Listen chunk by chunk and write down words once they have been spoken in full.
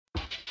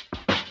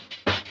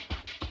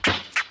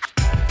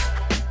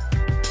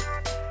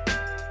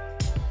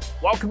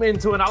Welcome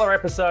into another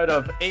episode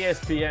of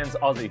ESPN's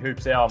Aussie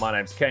Hoops Hour. My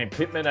name's Kane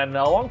Pittman, and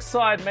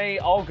alongside me,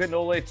 Olga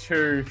Nulic,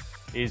 who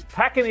is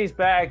packing his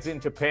bags in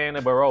Japan,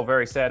 and we're all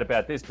very sad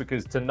about this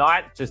because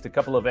tonight, just a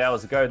couple of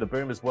hours ago, the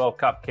Boomers World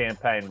Cup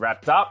campaign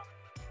wrapped up,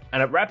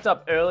 and it wrapped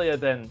up earlier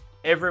than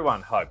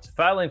everyone hoped,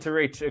 failing to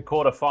reach a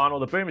quarterfinal.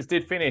 The Boomers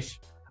did finish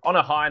on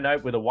a high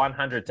note with a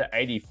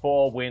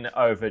 100-84 win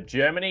over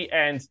Germany,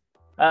 and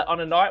on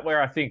a night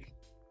where I think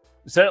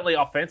certainly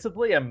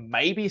offensively and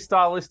maybe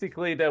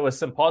stylistically, there were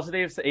some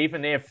positives,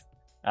 even if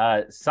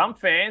some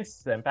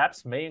fans, and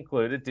perhaps me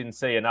included, didn't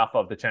see enough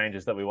of the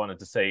changes that we wanted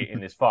to see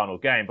in this final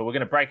game. But we're going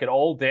to break it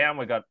all down.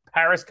 We've got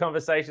Paris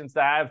conversations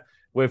to have.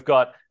 We've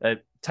got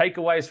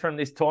takeaways from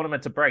this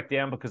tournament to break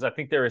down because I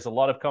think there is a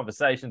lot of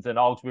conversations. And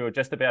Olgs, we were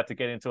just about to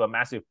get into a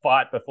massive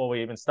fight before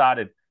we even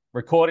started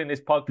recording this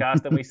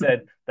podcast. And we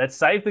said, let's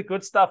save the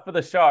good stuff for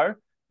the show.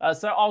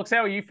 So, Olgs,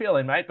 how are you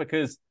feeling, mate?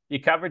 Because your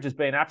coverage has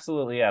been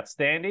absolutely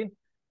outstanding.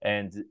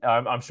 And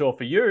I'm sure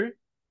for you,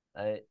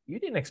 you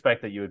didn't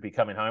expect that you would be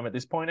coming home at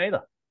this point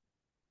either.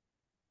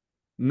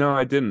 No,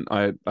 I didn't.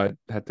 I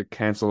had to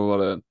cancel a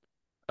lot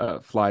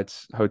of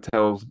flights,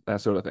 hotels,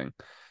 that sort of thing.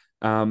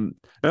 No,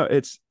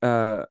 it's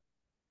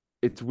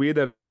weird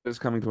that it's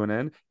coming to an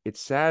end.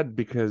 It's sad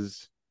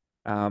because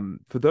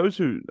for those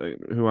who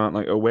aren't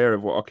like aware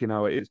of what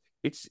Okinawa is,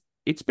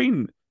 it's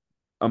been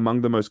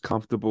among the most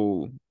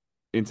comfortable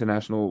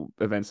international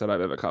events that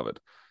I've ever covered.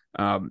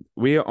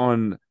 We're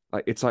on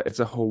it's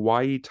a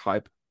Hawaii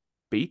type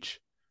beach.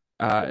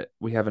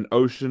 We have an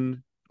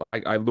ocean.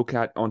 I look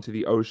out onto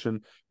the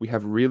ocean. We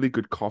have really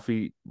good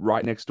coffee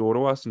right next door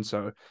to us, and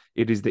so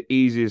it is the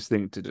easiest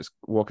thing to just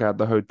walk out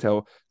the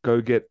hotel, go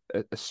get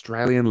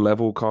Australian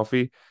level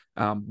coffee,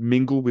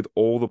 mingle with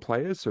all the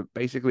players. So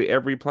basically,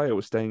 every player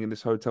was staying in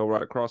this hotel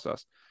right across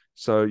us.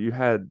 So you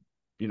had,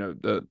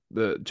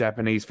 the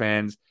Japanese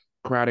fans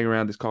crowding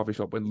around this coffee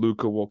shop when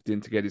Luca walked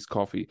in to get his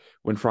coffee,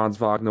 when Franz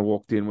Wagner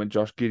walked in, when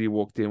Josh Giddey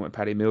walked in, when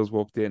Patty Mills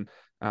walked in.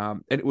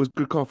 And it was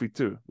good coffee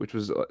too, which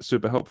was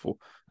super helpful.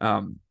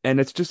 And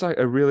it's just like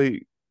a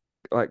really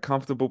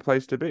comfortable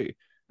place to be.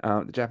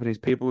 The Japanese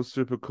people are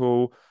super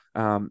cool.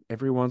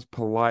 Everyone's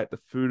polite. The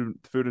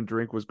food and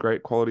drink was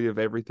great quality of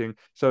everything.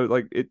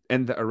 So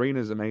and the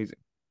arena is amazing.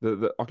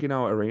 The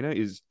Okinawa arena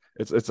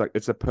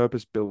it's a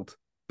purpose built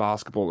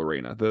basketball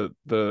arena.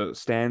 The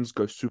stands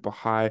go super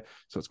high,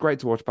 so it's great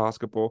to watch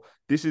basketball.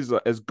 This is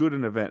as good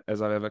an event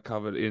as I've ever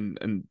covered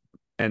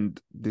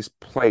and this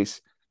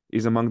place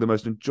is among the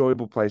most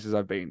enjoyable places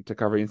I've been to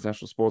cover an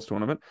international sports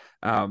tournament.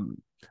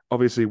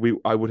 Obviously,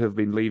 I would have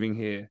been leaving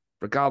here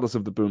regardless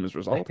of the Boomers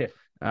result.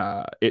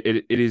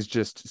 It is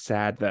just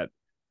sad that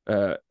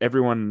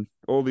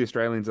all the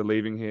Australians are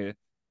leaving here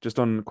just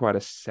on quite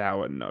a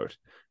sour note.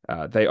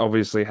 They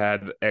obviously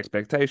had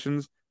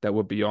expectations that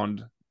were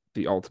beyond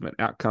the ultimate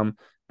outcome,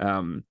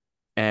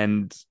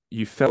 and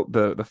you felt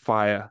the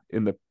fire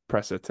in the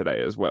presser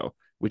today as well,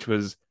 which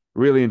was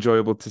really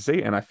enjoyable to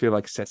see, and I feel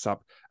like sets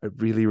up a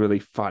really, really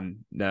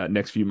fun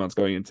next few months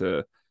going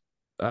into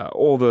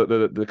all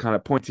the kind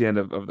of pointy end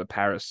of the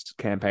Paris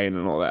campaign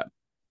and all that.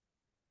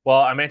 Well,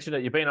 I mentioned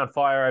that you've been on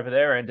fire over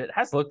there, and it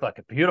has looked like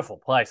a beautiful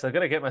place. I've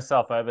got to get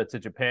myself over to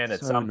Japan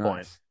at some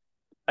point.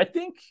 I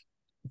think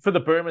for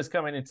the Boomers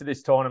coming into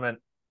this tournament,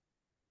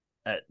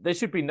 there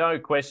should be no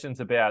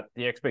questions about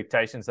the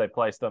expectations they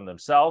placed on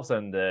themselves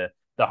and the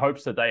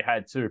hopes that they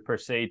had to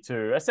proceed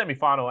to a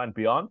semi-final and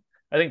beyond.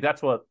 I think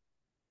that's what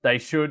they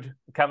should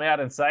come out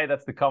and say.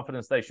 That's the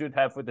confidence they should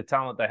have with the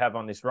talent they have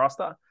on this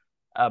roster.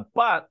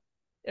 But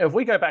if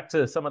we go back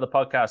to some of the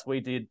podcasts we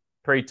did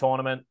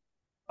pre-tournament,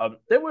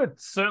 there were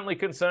certainly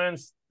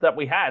concerns that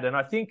we had. And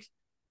I think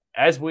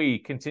as we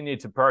continue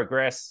to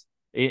progress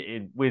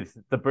with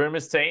the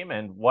Boomers team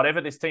and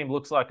whatever this team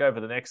looks like over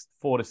the next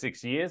 4 to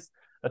 6 years,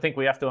 I think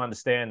we have to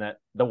understand that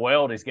the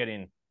world is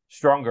getting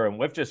stronger. And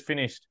we've just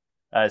finished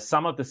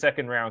some of the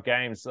second round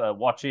games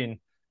watching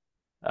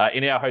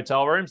in our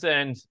hotel rooms.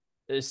 And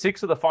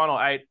 6 of the final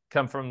 8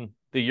 come from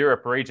the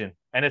Europe region.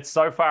 And it's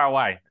so far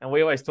away. And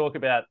we always talk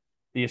about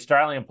the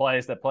Australian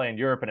players that play in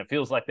Europe, and it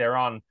feels like they're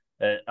on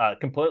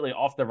completely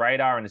off the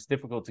radar and it's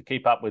difficult to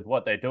keep up with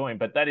what they're doing.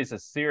 But that is a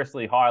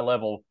seriously high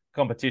level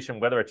competition,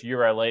 whether it's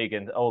EuroLeague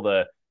and all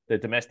the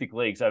domestic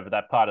leagues over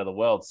that part of the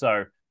world.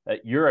 So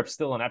Europe's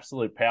still an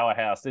absolute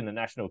powerhouse in the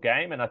national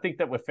game. And I think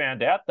that we've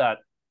found out that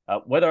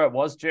whether it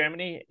was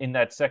Germany in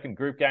that second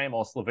group game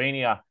or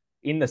Slovenia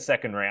in the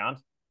second round,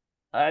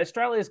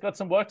 Australia's got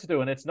some work to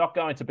do, and it's not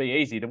going to be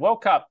easy. The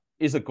World Cup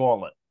is a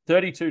gauntlet.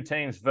 32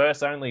 teams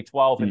versus only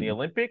 12 in the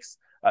Olympics.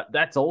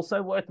 That's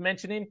also worth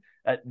mentioning.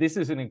 This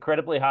is an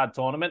incredibly hard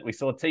tournament. We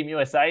saw Team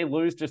USA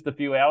lose just a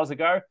few hours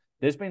ago.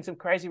 There's been some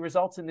crazy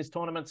results in this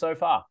tournament so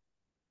far.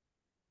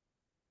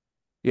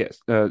 Yes,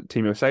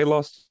 Team USA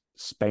lost.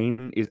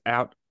 Spain is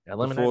out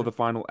before the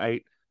final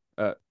 8.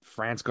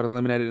 France got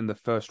eliminated in the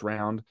first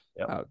round.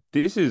 Yep.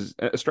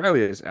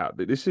 Australia is out.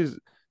 This is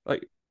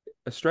like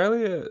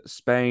Australia,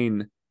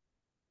 Spain,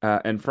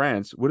 and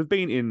France would have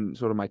been in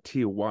sort of my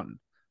tier 1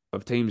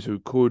 of teams who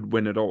could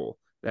win it all.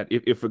 That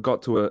if it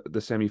got to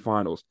the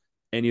semi-finals,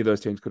 any of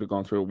those teams could have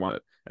gone through and won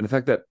it. And the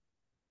fact that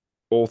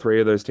all three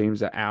of those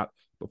teams are out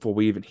before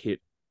we even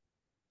hit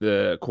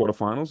the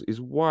quarterfinals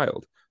is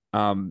wild.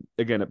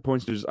 Again, it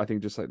points to I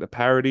think just like the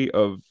parity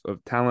of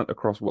talent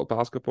across world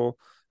basketball.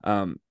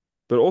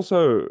 But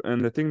also,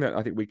 and the thing that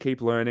I think we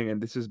keep learning,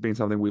 and this has been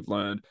something we've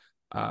learned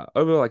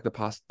over like the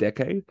past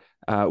decade,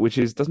 which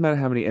is doesn't matter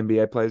how many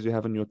NBA players you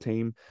have on your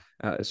team,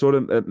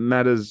 it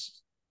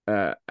matters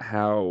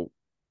how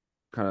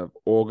kind of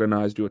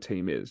organized your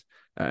team is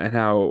and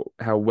how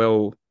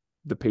well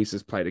the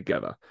pieces play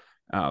together.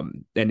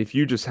 And if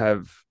you just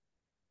have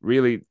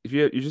if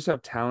you just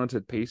have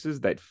talented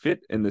pieces that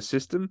fit in the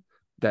system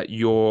that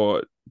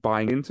you're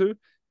buying into,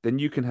 then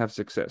you can have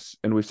success.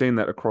 And we've seen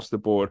that across the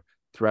board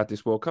throughout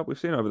this World Cup. We've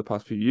seen over the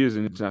past few years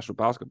in international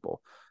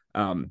basketball.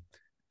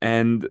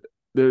 And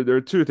there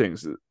are two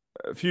things.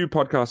 A few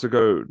podcasts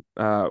ago,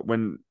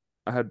 when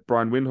I had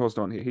Brian Windhorst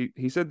on,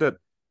 he said that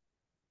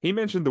he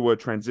mentioned the word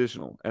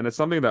transitional, and it's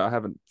something that I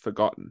haven't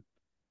forgotten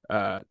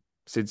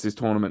since this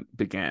tournament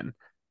began.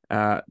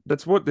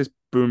 That's what this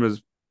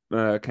Boomers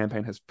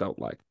campaign has felt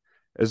like,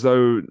 as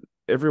though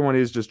everyone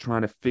is just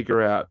trying to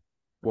figure out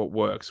what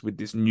works with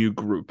this new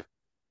group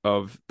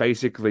of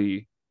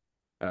basically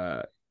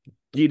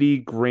Giddy,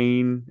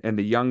 Green, and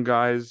the young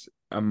guys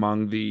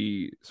among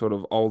the sort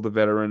of older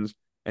veterans,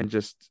 and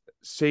just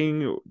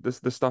seeing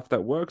the stuff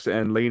that works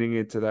and leaning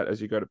into that as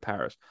you go to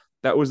Paris.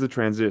 That was the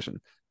transition.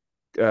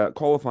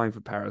 Qualifying for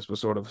Paris was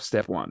sort of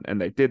step one,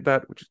 and they did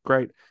that, which is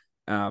great.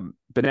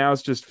 But now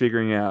it's just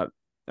figuring out,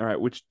 all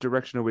right, which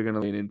direction are we going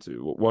to lean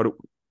into?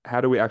 How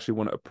do we actually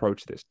want to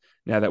approach this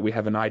now that we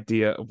have an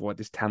idea of what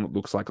this talent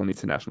looks like on the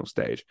international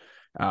stage?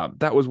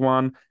 That was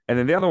one. And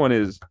then the other one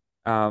is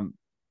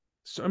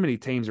so many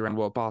teams around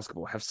world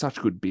basketball have such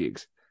good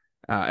bigs.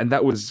 And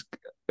that was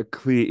a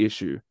clear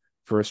issue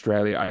for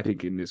Australia, I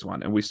think, in this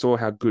one. And we saw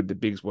how good the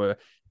bigs were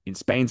in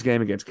Spain's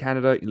game against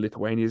Canada, in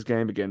Lithuania's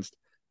game against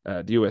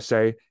the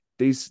USA.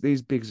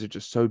 These bigs are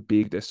just so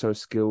big. They're so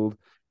skilled.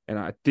 And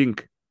I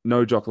think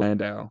no Jock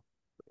Landale,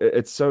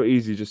 it's so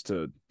easy just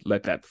to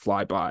let that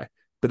fly by.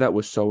 But that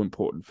was so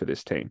important for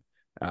this team.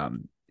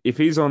 If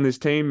he's on this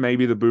team,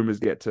 maybe the Boomers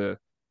get to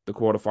the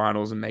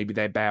quarterfinals and maybe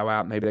they bow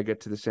out, maybe they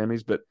get to the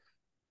semis. But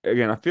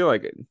again, I feel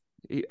like,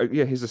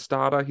 he's a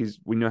starter.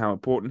 We know how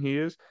important he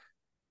is,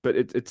 but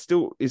it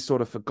still is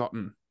sort of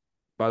forgotten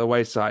by the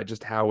wayside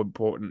just how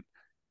important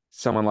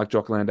someone like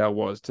Jock Landale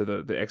was to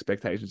the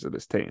expectations of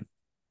this team.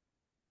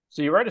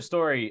 So you wrote a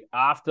story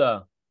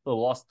after the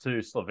loss to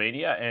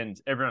Slovenia, and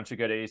everyone should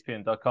go to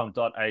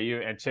espn.com.au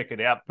and check it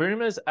out.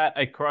 Boomers at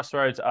a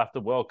crossroads after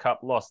World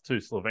Cup loss to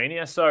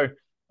Slovenia. So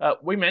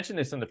we mentioned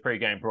this in the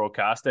pre-game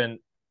broadcast, and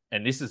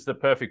this is the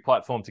perfect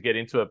platform to get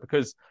into it,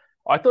 because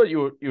I thought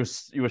you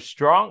were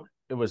strong.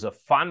 It was a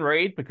fun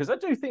read, because I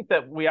do think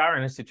that we are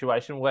in a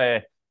situation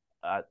where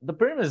the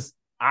Boomers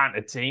aren't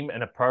a team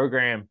and a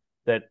program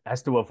that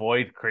has to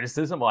avoid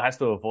criticism or has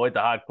to avoid the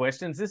hard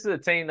questions. This is a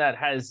team that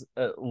has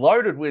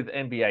loaded with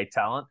NBA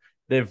talent.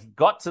 They've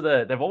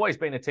always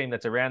been a team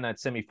that's around that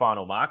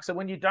semi-final mark. So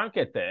when you don't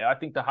get there, I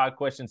think the hard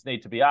questions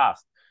need to be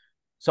asked.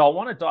 So I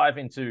want to dive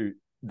into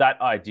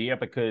that idea,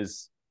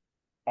 because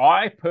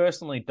I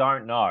personally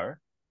don't know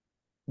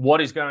what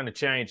is going to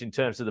change in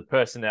terms of the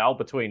personnel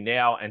between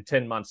now and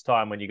 10 months'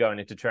 time when you're going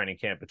into training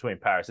camp between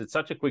Paris. It's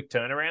such a quick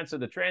turnaround. So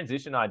the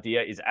transition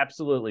idea is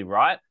absolutely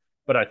right.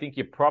 But I think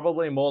you're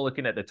probably more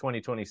looking at the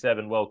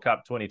 2027 World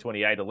Cup,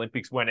 2028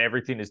 Olympics, when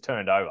everything is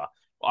turned over.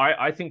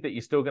 I think that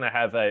you're still going to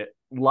have a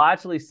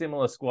largely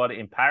similar squad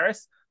in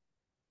Paris,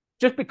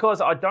 just because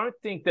I don't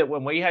think that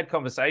when we had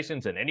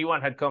conversations and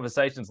anyone had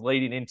conversations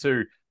leading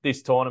into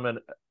this tournament,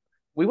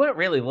 we weren't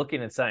really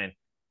looking and saying,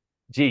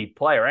 gee,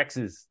 player X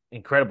is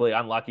incredibly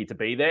unlucky to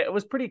be there. It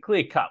was pretty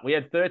clear cut. We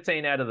had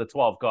 13 out of the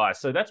 12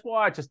 guys. So that's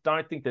why I just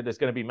don't think that there's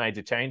going to be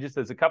major changes.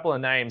 There's a couple of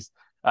names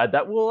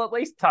that we'll at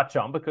least touch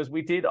on, because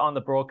we did on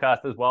the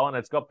broadcast as well, and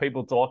it's got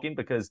people talking,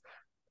 because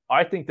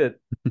I think that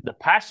the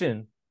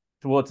passion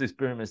towards this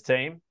Boomers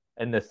team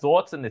and the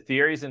thoughts and the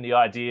theories and the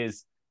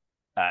ideas,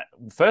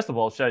 first of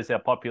all, shows how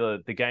popular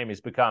the game has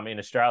become in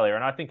Australia.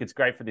 And I think it's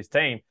great for this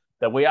team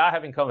that we are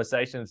having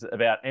conversations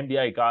about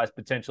NBA guys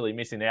potentially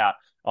missing out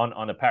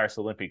on the Paris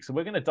Olympics. So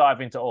we're going to dive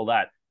into all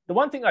that. The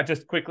one thing I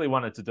just quickly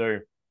wanted to do,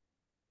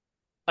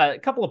 a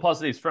couple of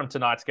positives from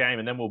tonight's game,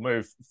 and then we'll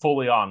move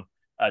fully on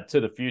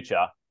to the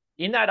future.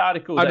 In that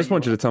article, I just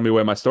want you to tell me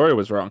where my story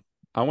was wrong.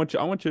 I want you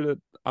to.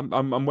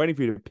 I'm waiting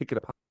for you to pick it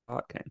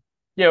apart, Kane.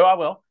 Yeah, I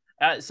will.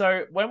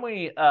 So when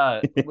we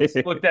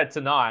looked at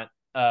tonight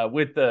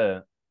with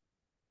the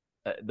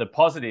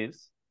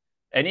positives,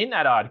 and in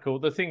that article,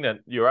 the thing that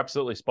you're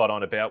absolutely spot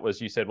on about was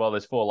you said, well,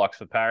 there's 4 locks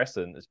for Paris,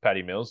 and there's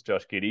Patty Mills,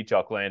 Josh Giddey,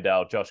 Jock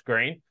Landale, Josh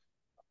Green.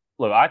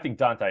 Look, I think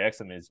Dante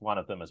Exum is one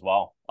of them as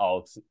well.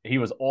 He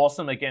was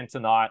awesome again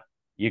tonight.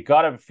 You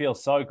got to feel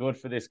so good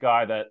for this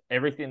guy, that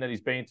everything that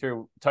he's been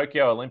through,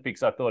 Tokyo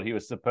Olympics, I thought he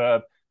was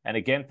superb. And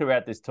again,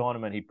 throughout this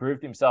tournament, he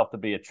proved himself to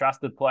be a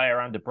trusted player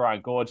under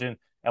Brian Goorjian.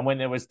 And when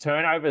there was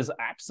turnovers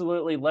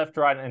absolutely left,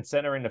 right, and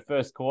center in the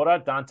first quarter,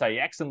 Dante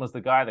Exum was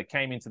the guy that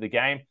came into the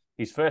game.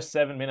 His first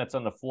 7 minutes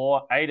on the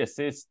floor, 8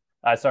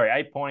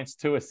 points,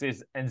 2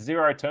 assists, and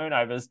 0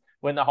 turnovers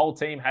when the whole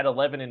team had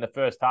 11 in the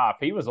first half.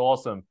 He was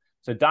awesome.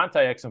 So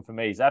Dante Exum for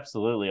me is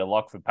absolutely a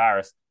lock for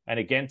Paris. And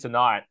again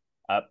tonight,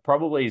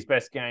 probably his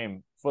best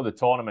game for the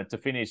tournament to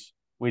finish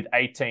with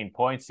 18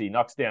 points. He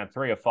knocks down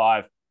 3 or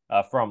 5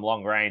 from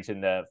long range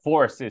and the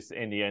 4 assists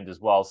in the end as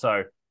well.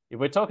 So if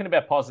we're talking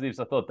about positives,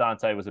 I thought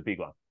Dante was a big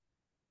one.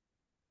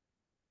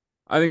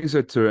 I think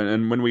so too.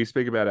 And when we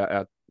speak about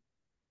our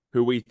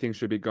who we think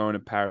should be going to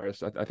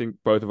Paris, I think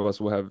both of us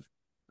will have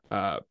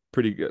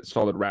pretty good,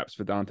 solid raps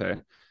for Dante.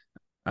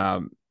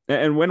 And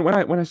when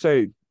I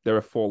say there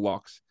are 4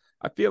 locks,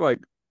 I feel like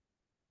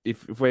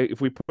if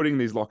we're putting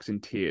these locks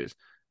in tiers,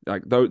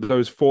 like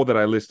those 4 that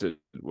I listed,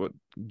 what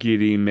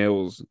Giddey,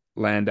 Mills,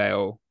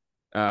 Landale,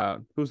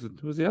 who's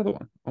the other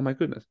one? Oh my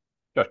goodness,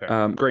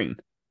 Green.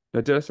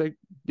 Did I say?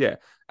 Yeah.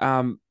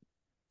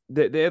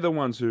 They're the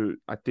ones who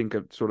I think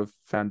are sort of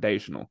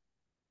foundational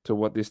to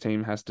what this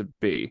team has to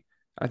be.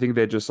 I think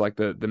they're just like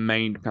the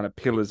main kind of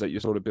pillars that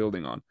you're sort of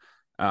building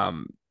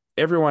on.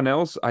 Everyone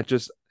else,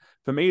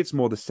 for me, it's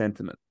more the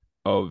sentiment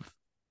of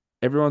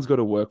everyone's got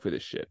to work for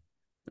this shit,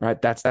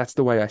 right? That's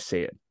the way I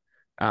see it.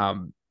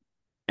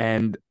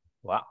 And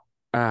wow,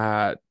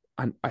 I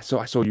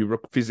saw you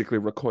physically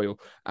recoil.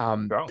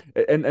 And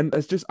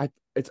it's just I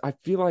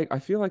feel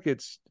like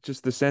it's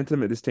just the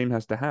sentiment this team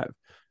has to have.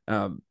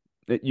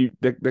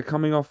 They're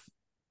coming off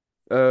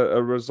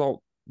a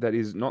result that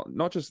is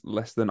not just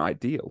less than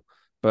ideal,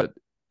 but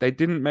they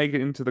didn't make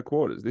it into the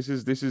quarters. This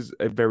is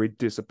a very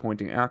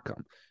disappointing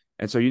outcome,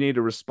 and so you need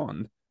to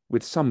respond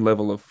with some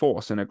level of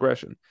force and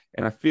aggression.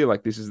 And I feel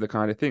like this is the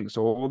kind of thing.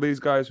 So all these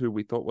guys who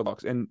we thought were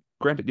locks, and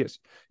granted, yes,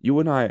 you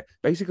and I,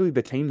 basically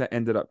the team that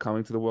ended up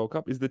coming to the World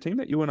Cup is the team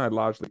that you and I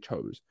largely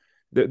chose.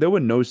 There were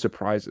no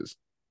surprises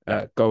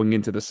going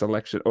into the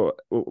selection or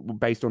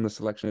based on the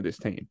selection of this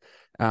team.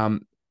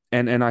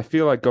 And I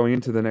feel like going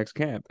into the next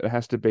camp, it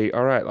has to be,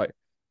 all right, like,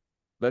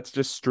 let's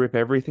just strip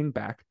everything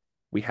back.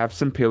 We have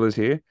some pillars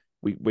here.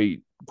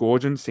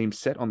 Goorjian seems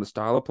set on the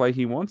style of play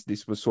he wants.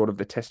 This was sort of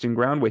the testing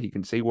ground where he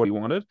can see what he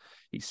wanted.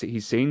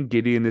 He's seen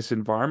Giddey in this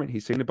environment.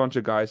 He's seen a bunch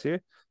of guys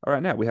here. All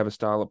right, now we have a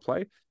style of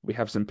play. We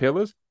have some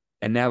pillars,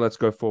 and now let's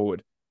go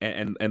forward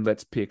and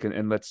let's pick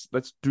and let's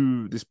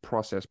do this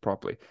process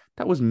properly.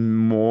 That was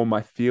more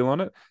my feel on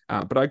it.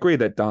 But I agree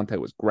that Dante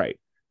was great.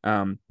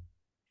 And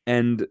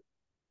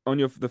on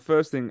the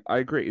first thing, I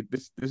agree.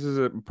 This is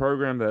a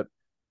program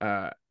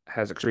that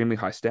has extremely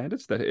high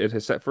standards that it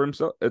has set for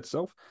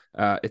itself.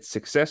 Its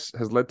success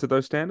has led to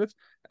those standards.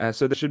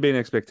 So there should be an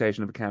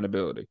expectation of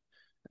accountability.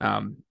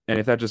 And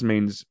if that just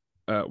means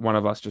one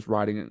of us just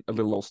writing a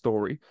little old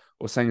story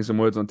or saying some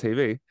words on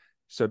TV,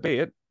 so be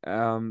it.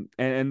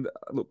 And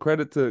look,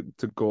 credit to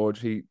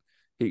Gorge.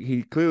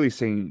 He clearly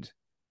seemed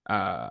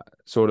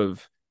sort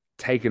of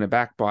taken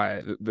aback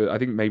by I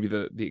think maybe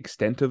the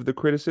extent of the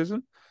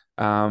criticism.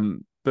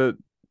 But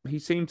he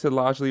seemed to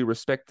largely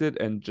respect it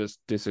and just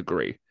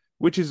disagree,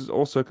 which is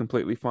also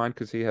completely fine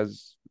because he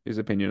has his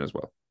opinion as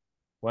well.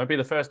 Won't be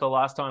the first or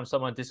last time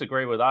someone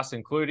disagree with us,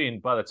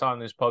 including by the time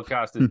this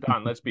podcast is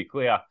done. Let's be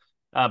clear.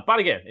 But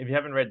again, if you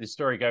haven't read this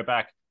story, go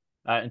back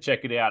and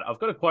check it out. I've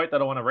got a quote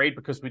that I want to read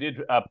because we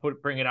did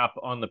bring it up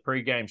on the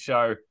pregame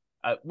show.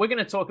 We're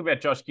going to talk about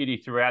Josh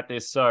Giddey throughout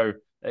this. So,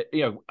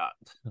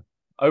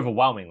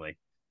 overwhelmingly,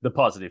 the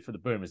positive for the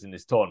Boomers in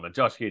this tournament.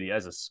 Josh Giddey,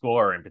 as a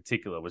scorer in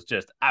particular, was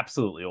just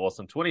absolutely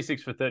awesome.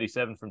 26 for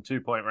 37 from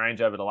 2-point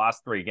range over the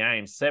last 3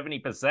 games,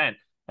 70%.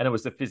 And it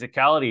was the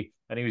physicality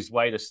and his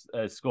way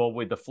to score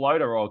with the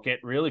floater or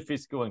get really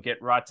physical and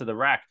get right to the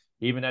rack.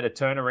 He even had a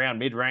turnaround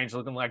mid-range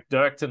looking like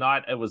Dirk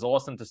tonight. It was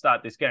awesome to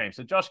start this game.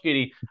 So Josh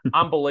Giddey,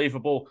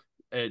 unbelievable.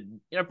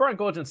 Brian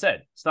Goorjian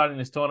said, starting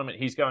this tournament,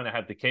 he's going to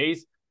have the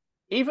keys.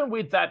 Even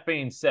with that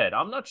being said,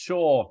 I'm not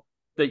sure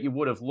that you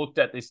would have looked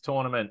at this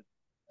tournament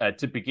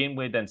to begin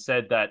with and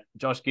said that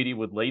Josh Giddey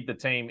would lead the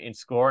team in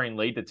scoring,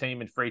 lead the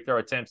team in free throw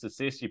attempts,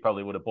 assists. You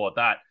probably would have bought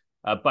that.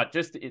 But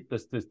just the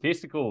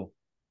statistical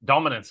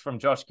dominance from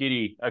Josh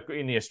Giddey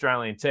in the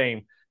Australian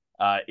team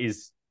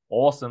is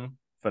awesome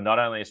for not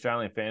only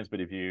Australian fans,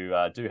 but if you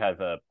do have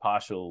a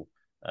partial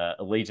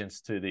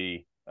allegiance to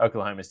the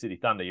Oklahoma City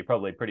Thunder, you're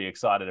probably pretty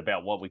excited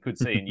about what we could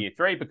see in year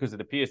 3 because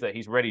it appears that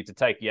he's ready to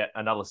take yet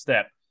another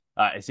step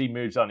as he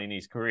moves on in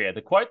his career.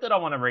 The quote that I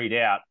want to read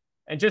out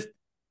and just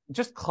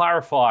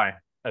clarify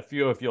a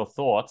few of your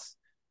thoughts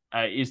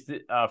is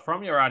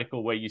from your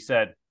article where you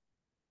said,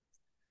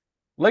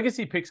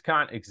 legacy picks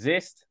can't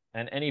exist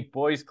and any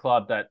boys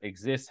club that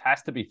exists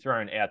has to be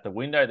thrown out the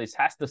window. This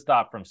has to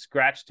start from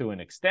scratch to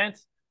an extent.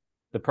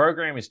 The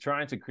program is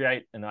trying to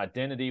create an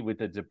identity with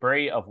the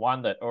debris of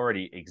one that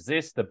already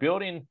exists. The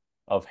building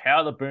of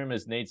how the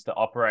Boomers needs to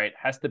operate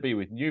has to be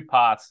with new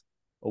parts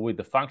or with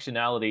the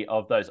functionality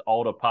of those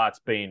older parts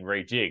being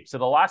rejigged. So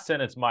the last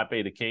sentence might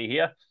be the key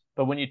here.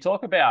 But when you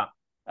talk about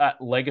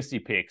legacy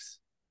picks,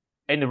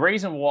 and the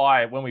reason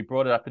why when we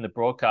brought it up in the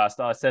broadcast,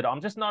 I said, I'm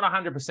just not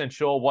 100%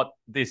 sure what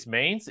this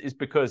means is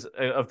because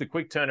of the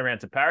quick turnaround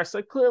to Paris.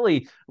 So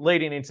clearly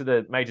leading into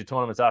the major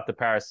tournaments after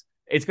Paris,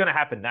 it's going to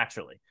happen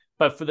naturally.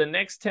 But for the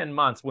next 10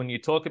 months, when you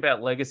talk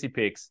about legacy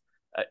picks,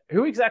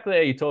 who exactly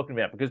are you talking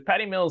about? Because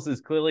Patty Mills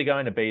is clearly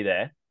going to be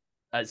there.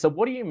 So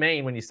what do you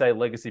mean when you say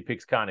legacy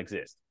picks can't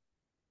exist?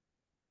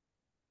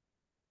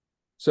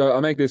 So I'll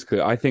make this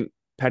clear. I think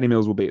Patty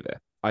Mills will be there.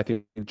 I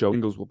think Joe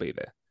Ingles will be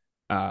there.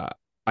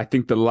 I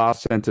think the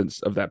last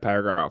sentence of that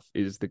paragraph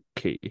is the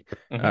key,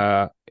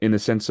 in the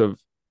sense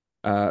of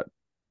the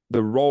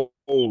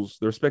roles,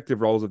 the respective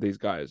roles of these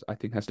guys. I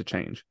think has to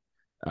change.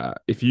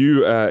 If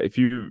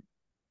you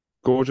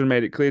Gorgon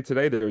made it clear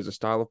today there is a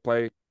style of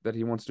play that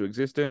he wants to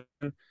exist in.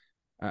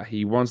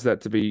 He wants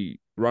that to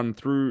be run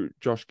through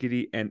Josh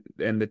Giddey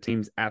and the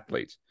team's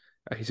athletes.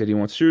 He said he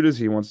wants shooters.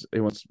 He wants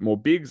more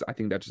bigs. I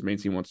think that just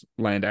means he wants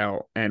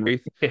Landau and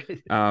Reith.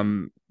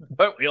 Don't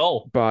we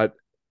all? But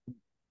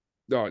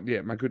oh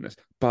yeah, my goodness.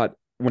 But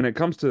when it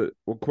comes to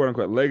quote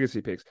unquote legacy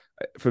picks,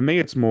 for me,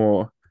 it's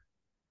more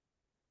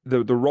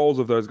the roles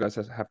of those guys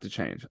have to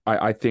change.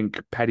 I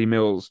think Patty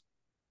Mills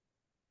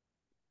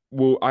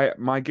will.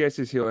 My guess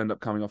is he'll end up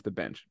coming off the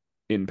bench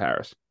in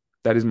Paris.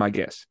 That is my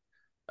guess.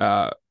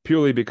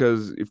 Purely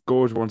because if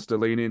Gorge wants to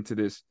lean into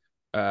this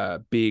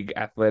big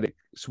athletic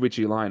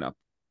switchy lineup,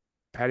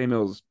 Patty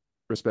Mills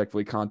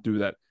respectfully can't do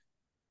that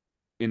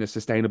in a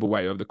sustainable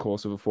way over the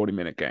course of a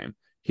 40-minute game.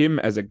 Him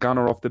as a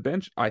gunner off the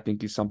bench, I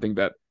think is something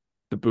that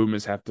the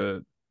Boomers have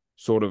to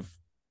sort of,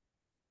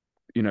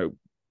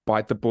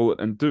 bite the bullet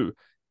and do.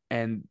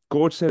 And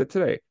Gorge said it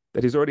today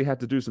that he's already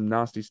had to do some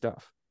nasty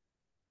stuff.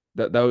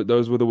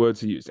 Those were the words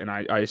he used, and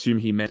I assume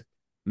he meant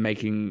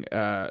making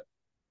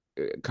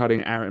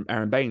cutting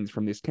Aaron Baines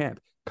from this camp,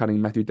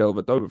 cutting Matthew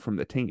Dellavedova from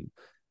the team.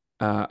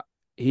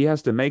 He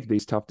has to make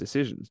these tough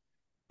decisions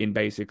in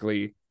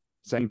basically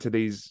saying to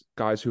these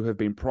guys who have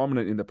been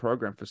prominent in the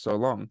program for so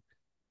long,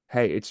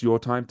 hey, it's your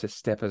time to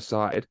step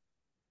aside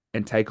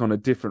and take on a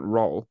different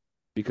role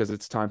because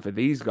it's time for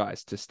these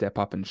guys to step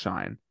up and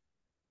shine.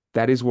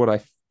 That is what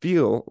I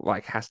feel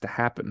like has to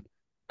happen.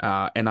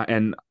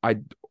 And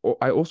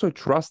I also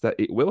trust that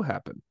it will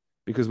happen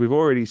because we've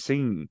already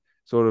seen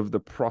sort of the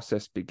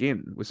process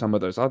begin with some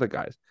of those other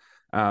guys.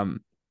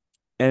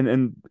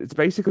 And it's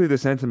basically the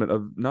sentiment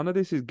of none of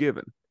this is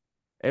given.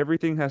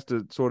 Everything has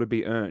to sort of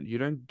be earned. You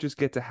don't just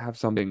get to have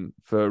something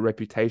for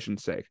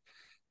reputation's sake.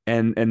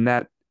 And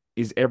that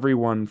is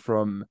everyone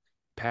from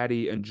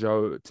Paddy and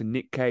Joe to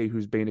Nick Kay,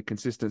 who's been a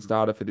consistent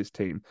starter for this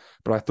team,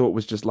 but I thought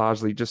was just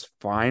largely just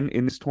fine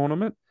in this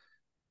tournament.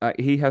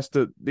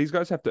 These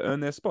guys have to earn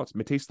their spots.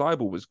 Matisse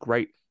Thybulle was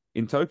great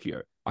in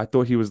Tokyo. I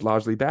thought he was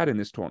largely bad in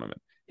this tournament.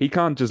 He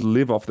can't just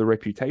live off the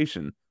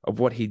reputation of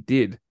what he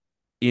did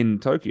in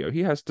Tokyo.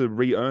 He has to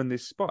re-earn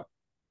this spot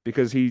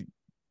because you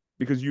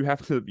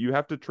have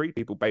to treat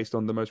people based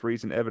on the most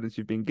recent evidence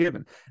you've been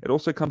given. It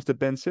also comes to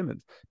Ben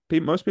Simmons.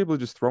 Most people are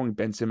just throwing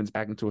Ben Simmons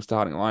back into a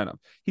starting lineup.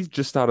 He's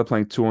just started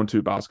playing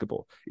 2-on-2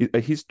 basketball.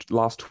 His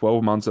last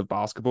 12 months of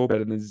basketball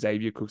better than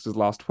Xavier Cooks'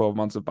 last 12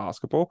 months of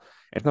basketball.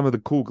 And some of the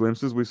cool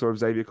glimpses we saw of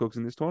Xavier Cooks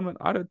in this tournament,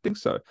 I don't think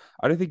so.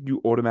 I don't think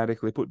you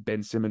automatically put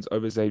Ben Simmons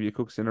over Xavier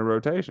Cooks in a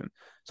rotation.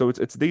 So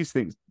it's these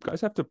things.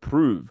 Guys have to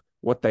prove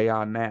what they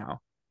are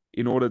now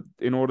in order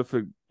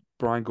for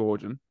Brian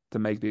Goorjian to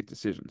make these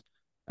decisions.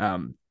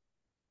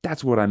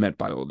 That's what I meant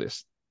by all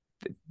this.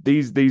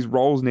 These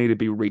roles need to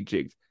be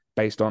rejigged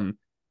based on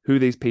who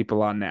these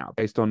people are now,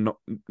 based on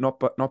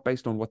not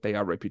based on what they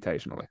are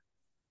reputationally.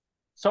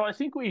 So I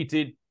think we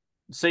did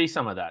see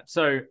some of that.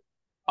 So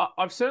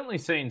I've certainly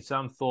seen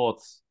some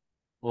thoughts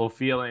or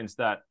feelings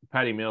that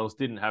Patty Mills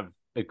didn't have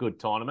a good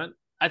tournament.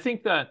 I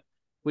think that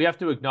we have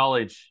to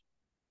acknowledge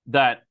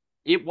that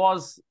it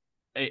was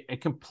a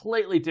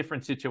completely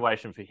different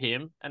situation for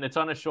him, and it's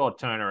on a short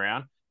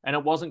turnaround, and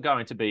it wasn't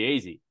going to be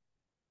easy.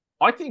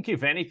 I think,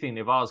 if anything,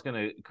 if I was going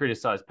to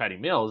criticize Patty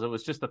Mills, it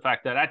was just the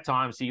fact that at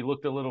times he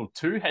looked a little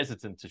too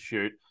hesitant to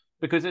shoot,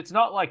 because it's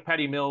not like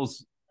Patty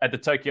Mills at the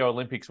Tokyo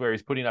Olympics where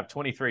he's putting up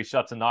 23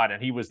 shots a night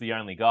and he was the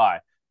only guy.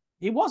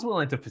 He was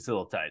willing to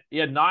facilitate. He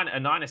had a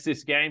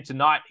 9-assist game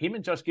tonight. Him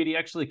and Josh Giddey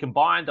actually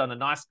combined on a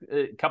nice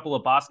couple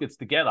of baskets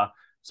together.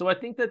 So I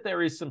think that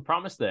there is some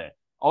promise there.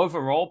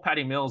 Overall,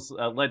 Patty Mills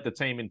led the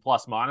team in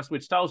plus-minus,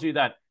 which tells you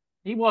that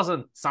he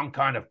wasn't some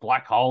kind of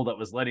black hole that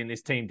was letting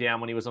this team down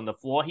when he was on the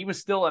floor. He was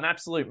still an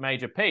absolute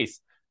major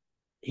piece.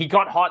 He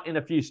got hot in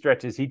a few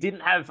stretches. He didn't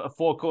have a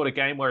four-quarter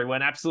game where he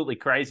went absolutely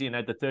crazy and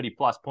had the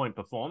 30-plus point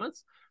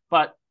performance.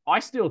 But I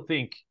still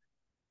think,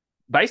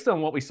 based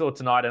on what we saw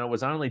tonight, and it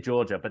was only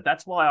Georgia, but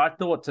that's why I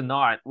thought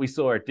tonight we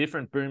saw a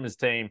different Boomers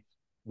team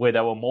where they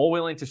were more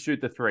willing to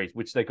shoot the threes,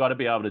 which they got to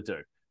be able to do.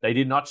 They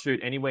did not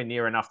shoot anywhere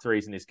near enough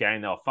threes in this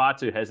game. They were far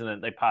too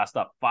hesitant. They passed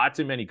up far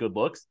too many good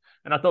looks.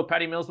 And I thought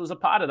Patty Mills was a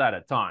part of that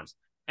at times.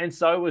 And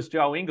so was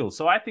Joe Ingles.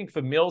 So I think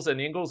for Mills and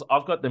Ingles,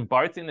 I've got them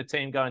both in the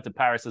team going to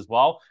Paris as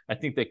well. I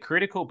think they're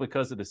critical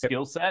because of the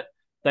skill set.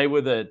 They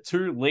were the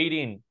two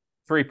leading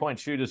three-point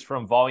shooters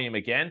from volume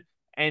again.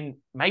 And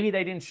maybe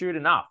they didn't shoot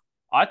enough.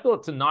 I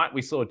thought tonight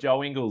we saw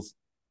Joe Ingles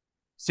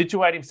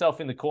situate himself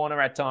in the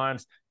corner at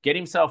times, get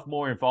himself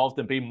more involved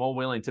and be more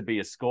willing to be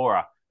a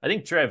scorer. I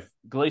think Trev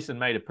Gleason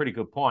made a pretty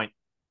good point.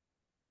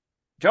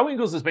 Joe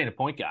Ingles has been a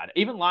point guard.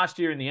 Even last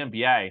year in the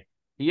NBA,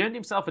 He earned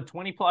himself a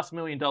 $20+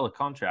 million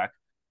contract,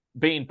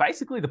 being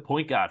basically the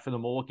point guard for the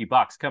Milwaukee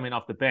Bucks coming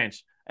off the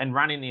bench and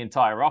running the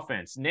entire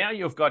offense. Now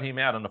you've got him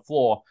out on the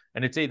floor,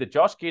 and it's either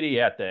Josh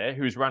Giddey out there,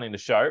 who's running the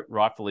show,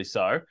 rightfully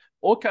so,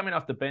 or coming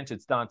off the bench,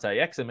 it's Dante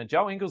Exum. And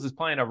Joe Ingles is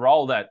playing a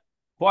role that,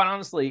 quite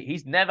honestly,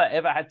 he's never,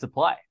 ever had to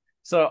play.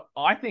 So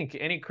I think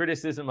any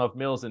criticism of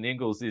Mills and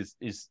Ingles is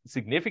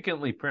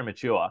significantly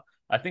premature.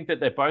 I think that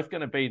they're both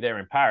going to be there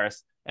in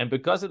Paris. And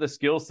because of the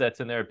skill sets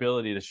and their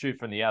ability to shoot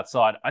from the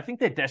outside, I think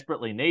they're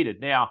desperately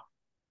needed. Now,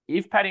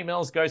 if Patty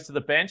Mills goes to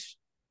the bench,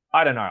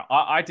 I don't know.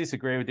 I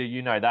disagree with you.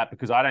 You know that,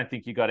 because I don't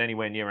think you got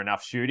anywhere near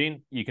enough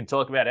shooting. You can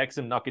talk about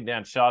Exum knocking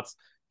down shots,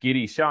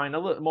 Giddey showing a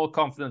little more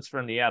confidence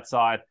from the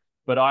outside,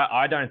 but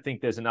I don't think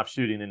there's enough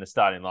shooting in the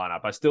starting lineup.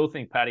 I still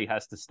think Patty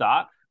has to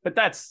start, but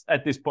that's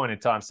at this point in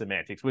time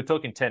semantics. We're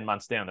talking 10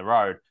 months down the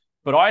road.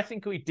 But I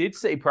think we did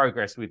see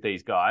progress with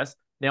these guys.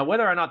 Now,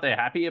 whether or not they're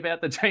happy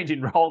about the change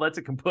in role, that's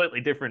a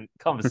completely different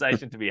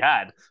conversation to be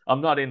had.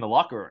 I'm not in the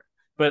locker room.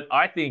 But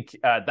I think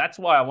that's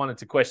why I wanted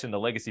to question the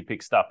legacy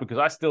pick stuff, because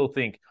I still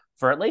think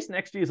for at least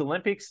next year's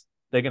Olympics,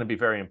 they're going to be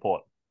very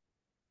important.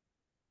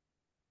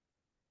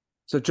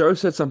 So Joe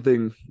said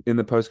something in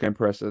the post-game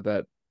presser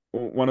that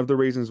one of the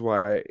reasons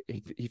why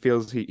he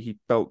feels he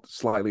felt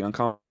slightly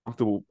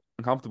uncomfortable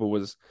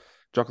was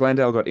Jock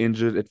Landale got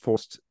injured. It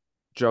forced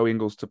Joe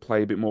Ingles to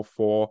play a bit more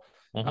four,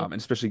 and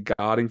especially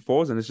guarding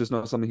fours, and it's just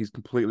not something he's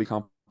completely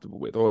comfortable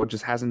with, or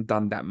just hasn't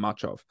done that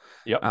much of.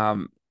 Yep.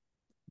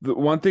 The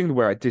one thing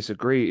where I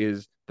disagree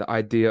is the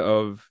idea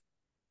of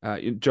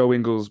Joe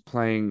Ingles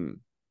playing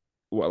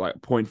like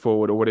point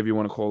forward or whatever you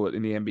want to call it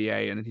in the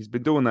NBA, and he's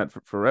been doing that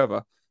for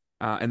forever,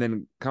 and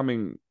then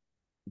coming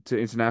to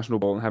international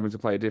ball and having to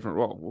play a different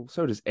role. Well,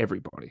 so does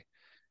everybody,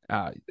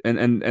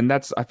 and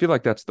that's, I feel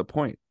like that's the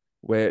point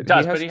where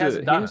he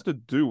has to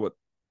do what.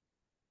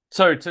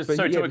 To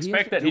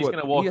expect that he's going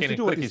to walk in and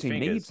click his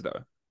fingers. Needs,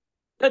 though.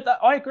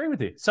 I agree with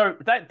you. So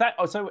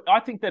I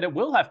think that it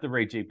will have to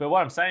rejig. But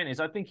what I'm saying is,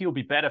 I think he'll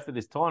be better for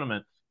this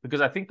tournament, because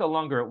I think the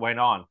longer it went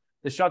on,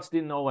 the shots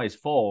didn't always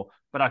fall.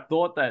 But I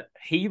thought that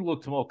he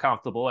looked more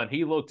comfortable and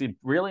he looked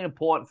really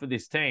important for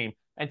this team.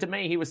 And to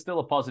me, he was still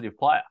a positive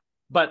player.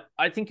 But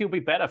I think he'll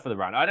be better for the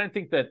run. I don't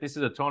think that this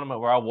is a tournament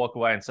where I'll walk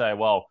away and say,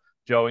 well,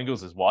 Joe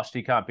Ingles is washed.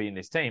 He can't be in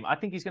this team. I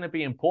think he's going to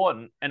be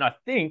important. And I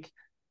think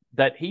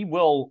that he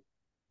will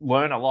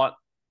learn a lot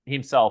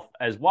himself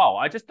as well.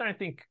 I just don't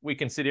think we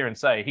can sit here and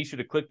say he should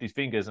have clicked his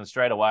fingers and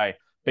straight away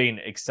been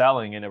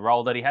excelling in a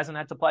role that he hasn't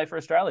had to play for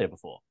Australia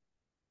before.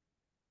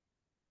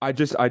 I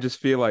just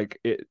feel like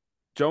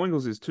Joe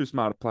Ingles is too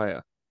smart a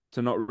player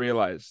to not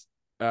realize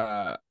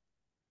that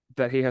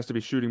he has to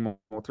be shooting more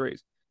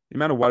threes. The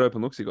amount of wide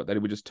open looks he got that he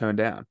would just turn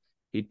down.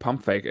 He'd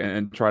pump fake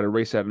and try to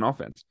reset an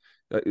offense.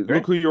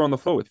 Look who you're on the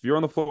floor with. If you're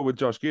on the floor with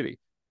Josh Giddey,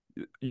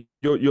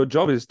 your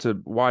job is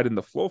to widen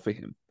the floor for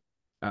him.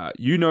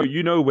 You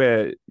know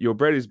where your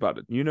bread is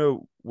buttered. You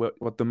know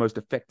what the most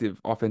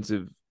effective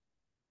offensive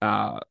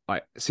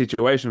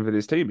situation for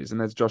this team is, and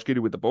that's Josh Giddey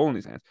with the ball in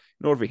his hands.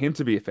 In order for him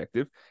to be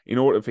effective, in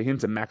order for him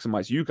to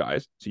maximize you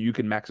guys, so you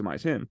can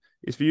maximize him,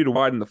 is for you to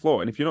widen the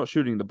floor. And if you're not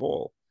shooting the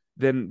ball,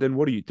 then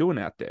what are you doing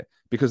out there?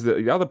 Because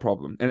the other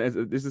problem, and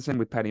this is the same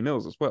with Patty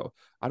Mills as well.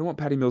 I don't want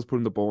Patty Mills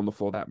putting the ball on the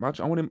floor that much.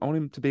 I want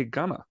him to be a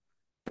gunner.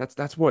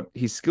 That's what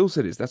his skill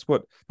set is. That's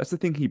the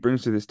thing he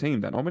brings to this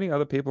team that not many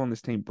other people on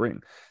this team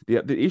bring.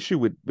 The issue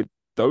with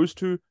those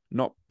two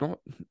not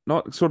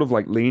sort of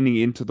like leaning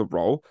into the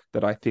role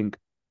that I think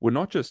would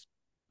not just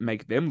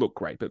make them look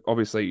great, but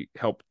obviously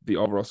help the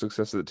overall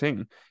success of the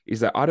team,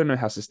 is that I don't know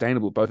how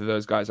sustainable both of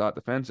those guys are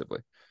defensively.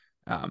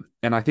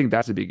 And I think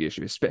that's a big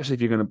issue, especially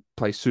if you're going to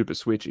play super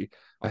switchy.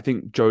 I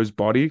think Joe's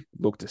body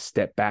looked a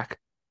step back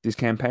this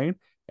campaign,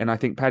 and I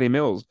think Patty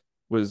Mills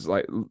was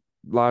like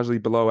largely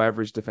below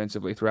average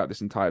defensively throughout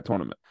this entire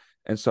tournament.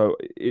 And so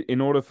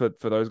in order for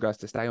those guys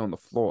to stay on the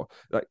floor,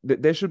 like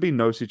there should be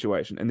no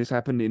situation. And this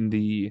happened in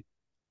the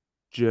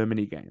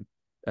Germany game.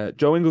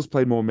 Joe Ingles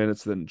played more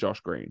minutes than Josh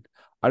Green.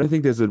 I don't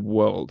think there's a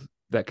world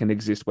that can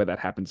exist where that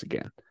happens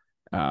again.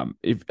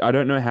 If I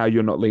don't know how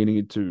you're not leaning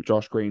into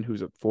Josh Green,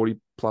 who's a 40+%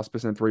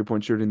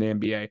 3-point shooter in the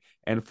NBA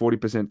and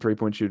 40%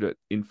 3-point shooter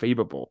in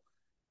FIBA ball,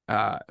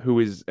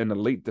 who is an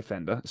elite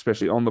defender,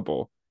 especially on the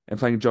ball, and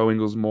playing Joe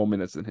Ingles more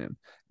minutes than him.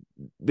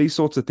 These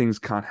sorts of things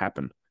can't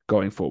happen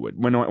going forward.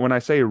 When I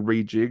say a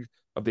rejig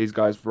of these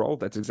guys' role,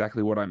 that's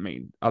exactly what I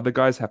mean. Other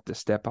guys have to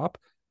step up,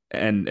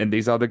 and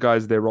these other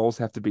guys, their roles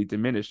have to be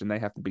diminished, and they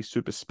have to be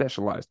super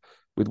specialized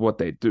with what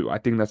they do. I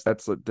think that's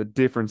the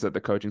difference that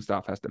the coaching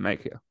staff has to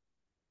make here.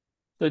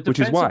 So which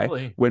is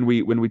why when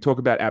we talk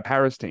about our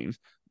Paris teams,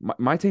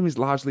 my team is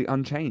largely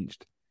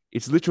unchanged.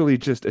 It's literally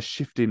just a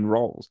shift in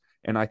roles,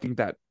 and I think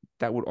that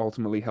would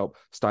ultimately help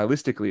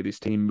stylistically this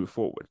team move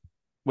forward.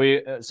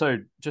 So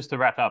just to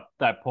wrap up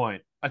that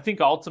point, I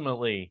think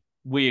ultimately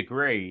we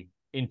agree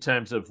in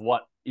terms of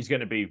what is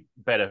going to be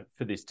better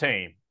for this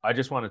team. I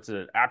just wanted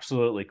to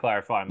absolutely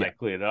clarify and make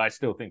clear that I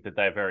still think that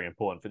they're very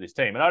important for this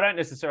team. And I don't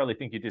necessarily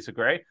think you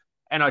disagree.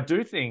 And I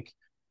do think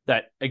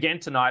that again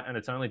tonight, and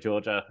it's only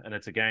Georgia, and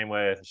it's a game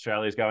where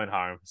Australia's going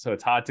home, so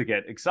it's hard to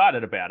get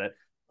excited about it.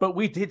 But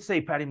we did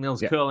see Patty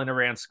Mills curling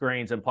around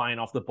screens and playing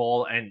off the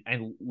ball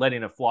and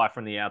letting it fly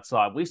from the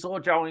outside. We saw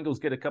Joe Ingles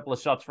get a couple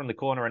of shots from the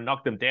corner and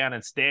knock them down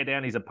and stare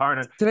down his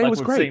opponent. Today like was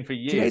we've great. Seen for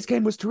years. Today's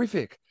game was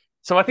terrific.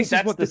 So I think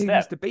that's what the team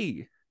needs to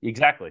be.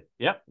 Exactly.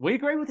 Yep. We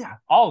agree with you.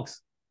 Olgs,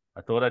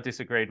 I thought I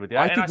disagreed with you.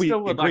 I think I still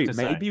would agree. Like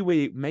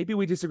to maybe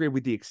we disagree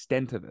with the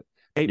extent of it.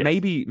 Yes.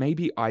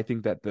 Maybe I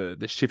think that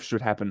the shift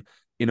should happen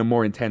in a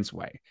more intense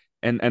way.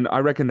 And I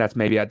reckon that's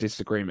maybe our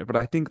disagreement. But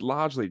I think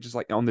largely, just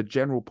like on the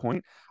general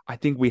point, I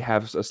think we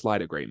have a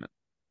slight agreement.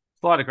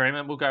 Slight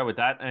agreement. We'll go with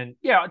that. And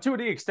yeah, to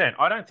the extent,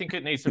 I don't think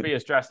it needs to be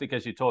as drastic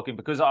as you're talking,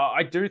 because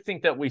I do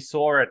think that we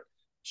saw it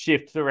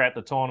shift throughout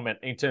the tournament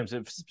in terms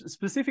of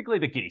specifically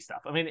the Giddey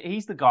stuff. I mean,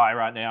 he's the guy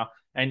right now,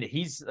 and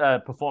his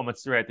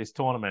performance throughout this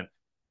tournament.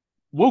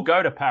 We'll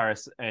go to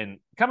Paris, and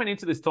coming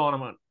into this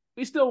tournament,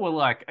 we still were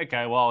like,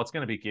 okay, well, it's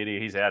going to be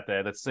Giddey. He's out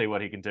there. Let's see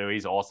what he can do.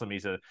 He's awesome.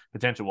 He's a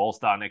potential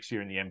all-star next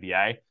year in the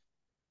NBA.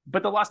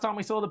 But the last time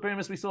we saw the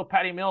Boomers, we saw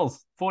Patty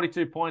Mills,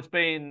 42 points,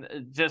 being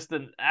just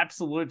an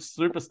absolute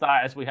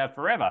superstar as we have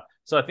forever.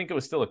 So I think it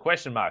was still a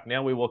question mark.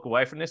 Now we walk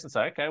away from this and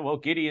say, okay, well,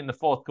 Giddey in the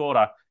fourth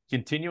quarter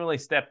continually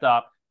stepped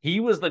up. He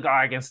was the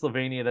guy against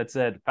Slovenia that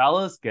said,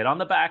 fellas, get on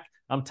the back.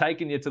 I'm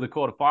taking you to the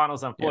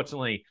quarterfinals.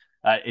 Unfortunately,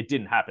 it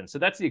didn't happen. So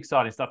that's the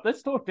exciting stuff.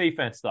 Let's talk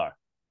defense, though,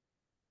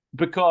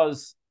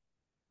 because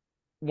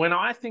when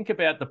I think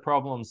about the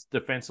problems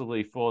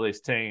defensively for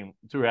this team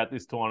throughout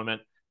this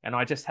tournament, and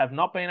I just have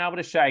not been able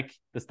to shake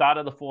the start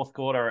of the fourth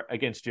quarter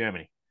against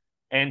Germany.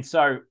 And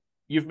so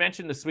you've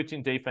mentioned the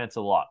switching defense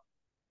a lot.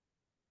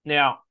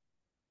 Now,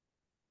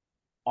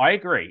 I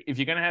agree. If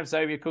you're going to have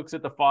Xavier Cooks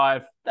at the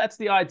 5, that's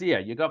the idea.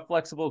 You've got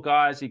flexible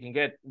guys. You can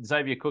get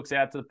Xavier Cooks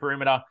out to the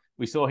perimeter.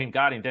 We saw him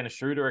guarding Dennis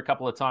Schroeder a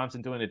couple of times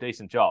and doing a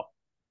decent job.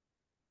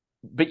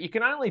 But you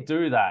can only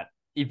do that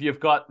if you've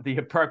got the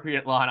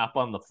appropriate lineup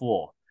on the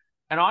floor.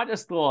 And I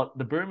just thought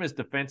the Boomers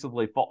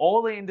defensively, for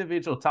all the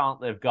individual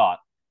talent they've got,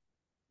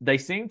 they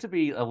seem to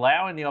be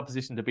allowing the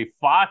opposition to be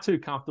far too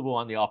comfortable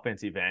on the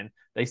offensive end.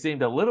 They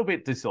seemed a little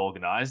bit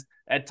disorganized.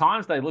 At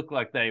times, they looked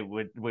like they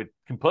would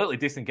completely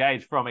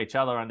disengage from each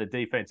other on the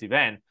defensive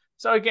end.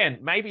 So again,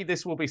 maybe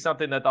this will be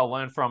something that they'll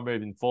learn from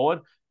moving forward.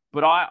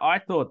 But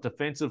I thought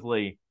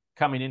defensively,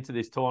 coming into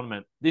this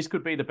tournament, this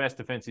could be the best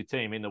defensive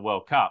team in the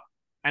World Cup.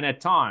 And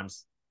at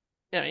times,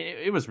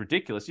 it was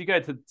ridiculous. You go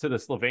to the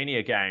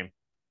Slovenia game,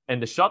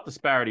 and the shot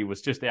disparity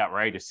was just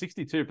outrageous.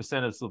 62%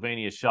 of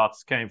Slovenia's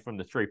shots came from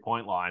the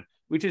three-point line,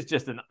 which is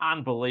just an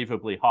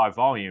unbelievably high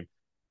volume.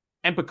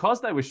 And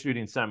because they were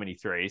shooting so many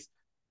threes,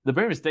 the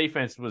Boomers'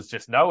 defense was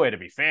just nowhere to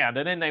be found.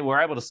 And then they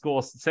were able to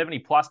score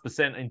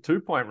 70+% in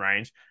two-point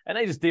range, and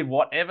they just did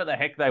whatever the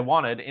heck they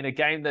wanted in a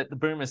game that the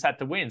Boomers had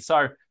to win.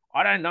 So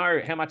I don't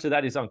know how much of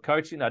that is on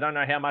coaching. I don't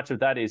know how much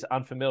of that is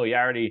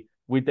unfamiliarity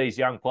with these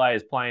young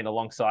players playing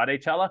alongside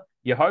each other.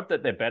 You hope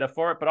that they're better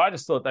for it, but I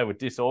just thought they were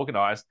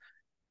disorganized.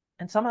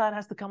 And some of that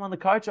has to come on the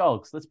coach,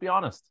 Olgs. Let's be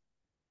honest.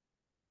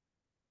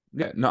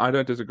 Yeah, no, I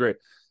don't disagree.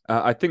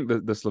 I think the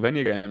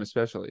Slovenia game,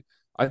 especially,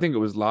 I think it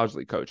was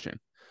largely coaching.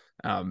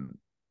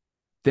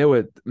 There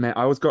were, man, when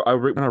I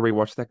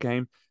rewatched that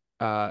game,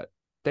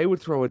 they would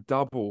throw a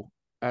double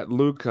at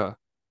Luka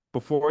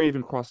before he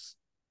even crossed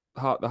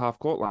the half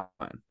court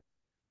line.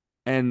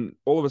 And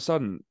all of a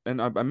sudden,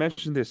 and I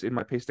mentioned this in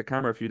my piece to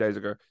camera a few days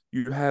ago,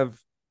 you have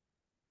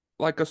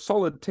like a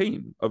solid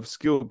team of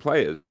skilled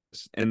players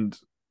and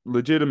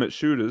legitimate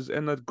shooters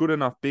and a good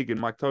enough big in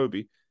Mike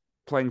Tobey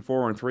playing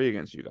 4-on-3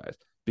 against you guys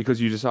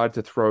because you decide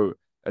to throw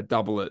a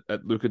double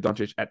at Luka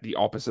Doncic at the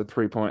opposite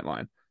 3-point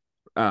line.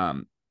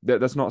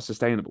 That's not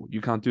sustainable. You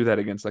can't do that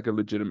against like a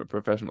legitimate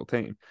professional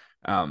team.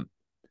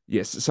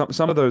 Yes,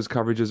 some of those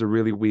coverages are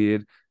really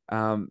weird.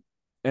 And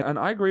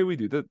I agree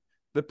with you that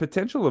the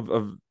potential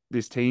of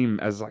this team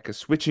as like a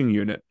switching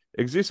unit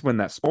exists when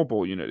that small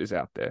ball unit is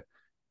out there.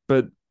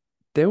 But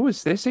there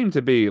seemed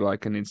to be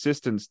like an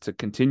insistence to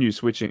continue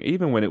switching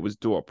even when it was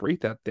Duop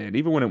Reith out there and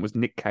even when it was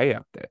Nick Kay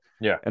out there.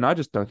 Yeah. And I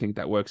just don't think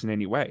that works in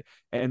any way.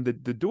 And the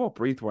Duop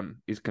Reith one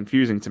is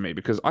confusing to me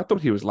because I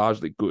thought he was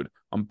largely good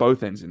on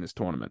both ends in this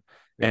tournament.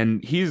 Yeah.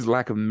 And his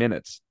lack of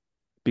minutes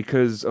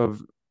because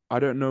of, I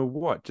don't know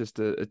what, just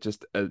a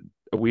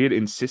weird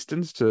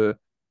insistence to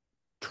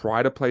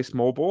try to play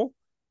small ball,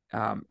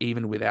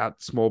 even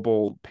without small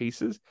ball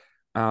pieces.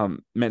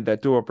 Meant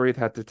that Duop Reith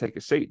had to take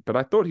a seat, but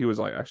I thought he was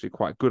like actually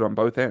quite good on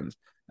both ends.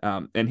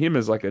 And him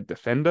as like a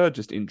defender,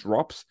 just in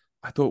drops,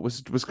 I thought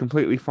was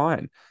completely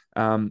fine.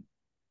 And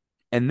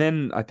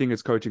then I think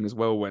it's coaching as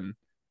well when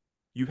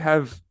you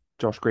have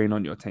Josh Green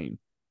on your team,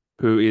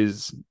 who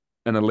is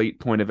an elite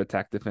point of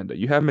attack defender.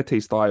 You have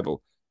Matisse Thybulle,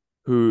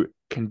 who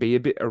can be a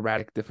bit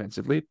erratic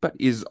defensively, but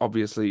is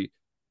obviously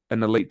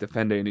an elite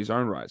defender in his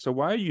own right. So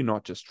why are you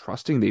not just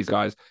trusting these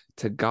guys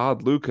to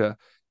guard Luka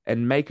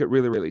and make it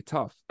really, really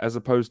tough, as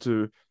opposed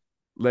to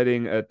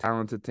letting a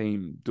talented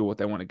team do what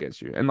they want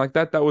against you? And like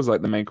that was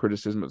like the main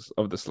criticism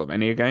of the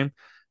Slovenia game.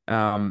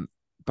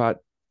 But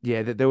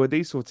yeah, there were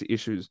these sorts of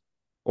issues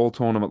all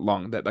tournament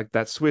long.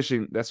 That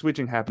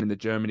switching happened in the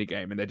Germany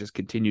game, and they just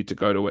continued to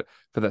go to it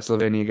for that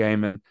Slovenia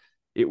game, and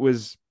it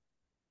was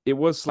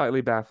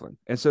slightly baffling.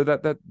 And so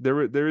that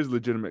there is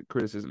legitimate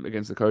criticism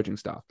against the coaching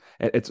staff.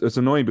 It's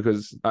annoying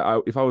because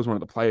if I was one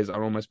of the players, I'd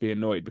almost be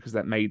annoyed because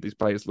that made these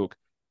players look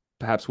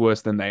perhaps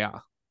worse than they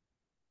are.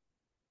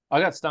 I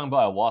got stung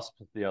by a wasp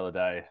the other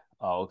day,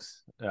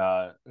 Oaks. Okay,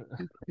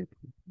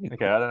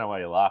 I don't know why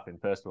you're laughing,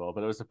 first of all,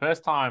 but it was the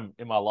first time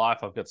in my life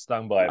I've got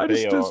stung by a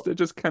bee. It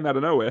just came out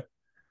of nowhere.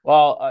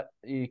 Well,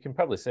 you can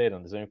probably see it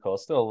on the Zoom call.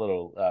 It's still a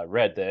little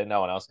red there. No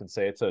one else can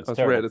see it, so it's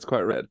terrible. Red. It's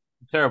quite red.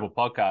 Terrible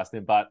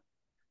podcasting, but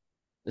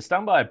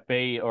stung by a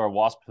bee or a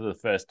wasp for the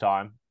first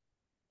time,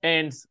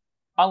 and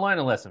I learned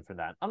a lesson from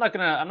that. I'm not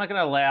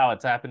gonna allow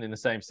it to happen in the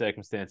same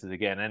circumstances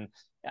again. And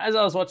as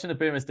I was watching the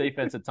Boomers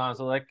defense at times,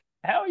 I was like,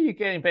 how are you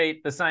getting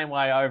beat the same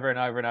way over and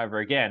over and over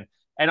again?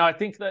 And I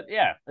think that,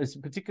 yeah, it's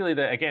particularly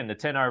the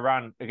 10-0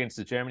 run against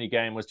the Germany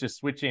game was just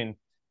switching.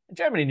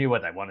 Germany knew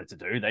what they wanted to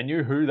do. They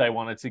knew who they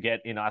wanted to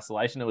get in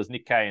isolation. It was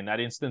Nick Kay in that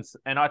instance.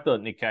 And I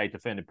thought Nick Kay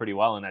defended pretty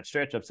well in that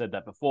stretch. I've said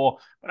that before,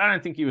 but I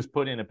don't think he was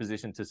put in a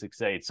position to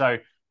succeed. So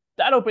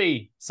that'll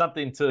be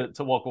something to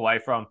walk away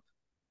from.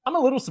 I'm a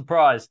little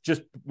surprised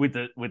just with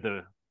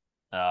the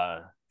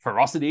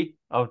ferocity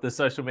of the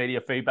social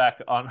media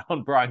feedback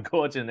on Brian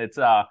Goorjian. It's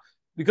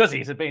because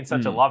he's been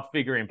such a loved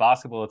figure in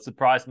basketball. It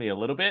surprised me a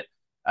little bit.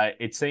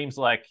 It seems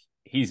like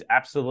he's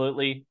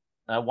absolutely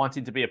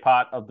wanting to be a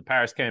part of the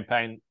Paris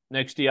campaign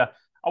next year.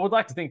 I would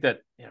like to think that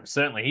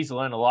certainly he's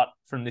learned a lot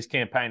from this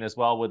campaign as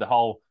well with a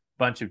whole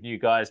bunch of new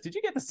guys. Did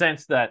you get the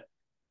sense that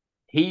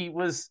he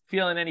was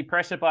feeling any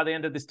pressure by the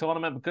end of this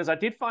tournament? Because I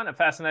did find it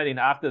fascinating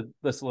after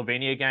the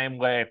Slovenia game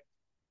where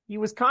he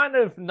was kind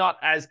of not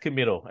as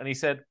committal. And he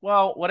said,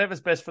 well,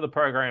 whatever's best for the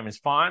program is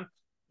fine.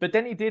 But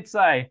then he did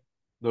say,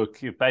 look,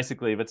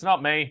 basically, if it's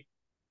not me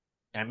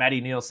and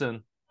Matty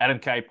Nielsen, Adam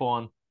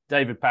Capehorn,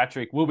 David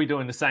Patrick, we'll be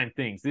doing the same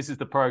things. This is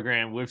the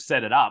program. We've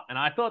set it up. And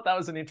I thought that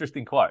was an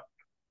interesting quote.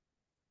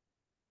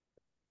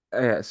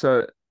 Yeah,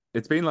 so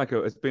it's been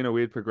a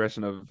weird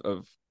progression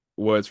of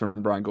words from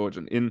Brian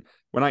Goorjian.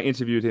 When I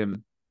interviewed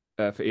him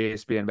for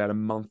ESPN about a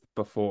month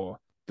before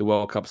the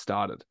World Cup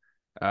started,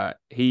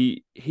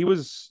 he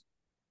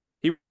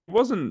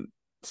wasn't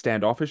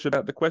standoffish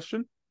about the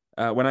question.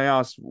 When I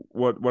asked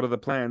what are the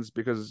plans,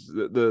 because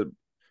the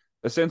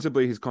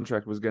ostensibly his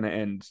contract was going to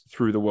end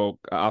through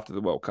after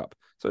the World Cup,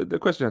 so the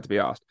question had to be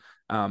asked.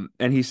 And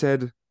he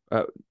said,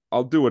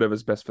 "I'll do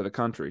whatever's best for the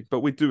country, but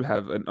we do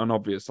have an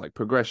obvious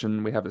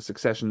progression. We have a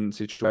succession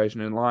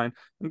situation in line,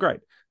 and great."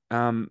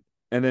 And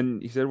then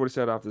he said what he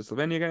said after the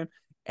Slovenia game,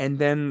 and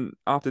then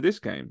after this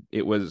game,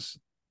 it was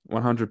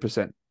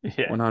 100%,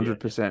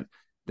 100%.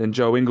 Then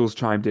Joe Ingles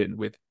chimed in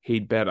with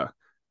 "he'd better."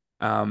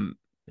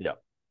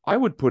 I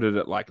would put it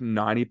at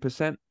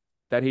 90%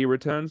 that he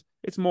returns.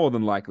 It's more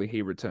than likely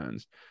he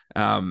returns.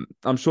 I'm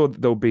sure that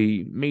there'll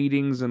be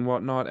meetings and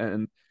whatnot,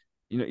 and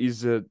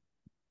is it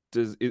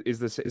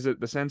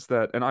the sense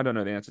that, and I don't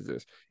know the answer to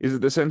this, is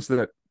it the sense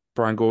that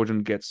Brian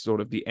Goorjian gets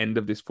sort of the end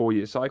of this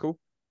 4-year cycle,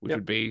 which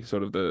would be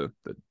sort of the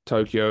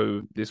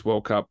Tokyo, this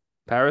World Cup,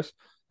 Paris,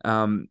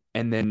 and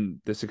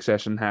then the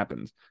succession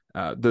happens.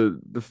 The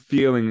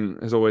feeling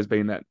has always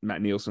been that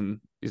Matt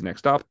Nielsen is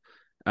next up.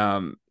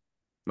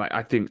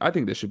 I think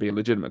there should be a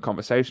legitimate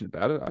conversation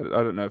about it.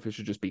 I don't know if it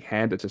should just be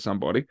handed to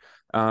somebody.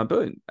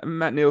 But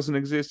Matt Nielsen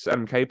exists,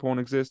 Adam Capehorn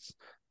exists.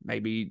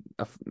 Maybe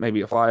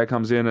a flyer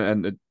comes in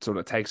and it sort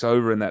of takes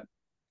over, and that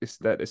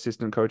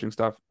assistant coaching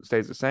staff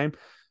stays the same.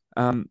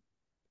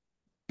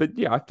 But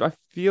yeah, I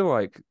feel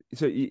like,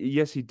 so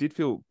yes, he did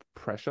feel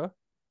pressure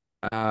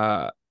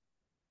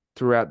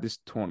throughout this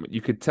tournament.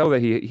 You could tell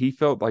that he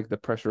felt like the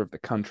pressure of the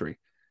country,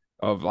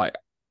 of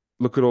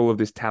look at all of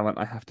this talent,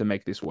 I have to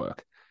make this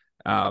work.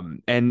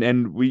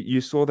 And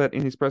you saw that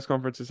in his press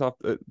conferences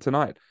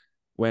tonight,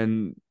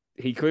 when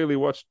he clearly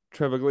watched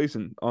Trevor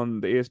Gleeson on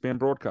the ESPN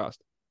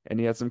broadcast, and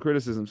he had some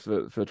criticisms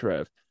for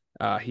Trev.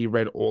 He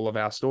read all of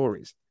our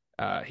stories.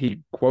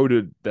 He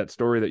quoted that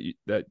story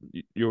that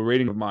you were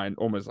reading of mine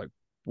almost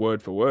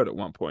word for word at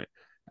one point.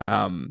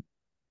 And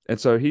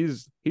so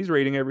he's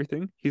reading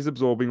everything. He's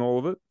absorbing all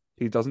of it.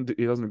 He doesn't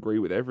agree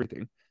with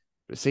everything,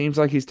 but it seems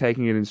like he's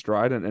taking it in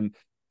stride. And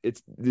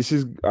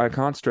I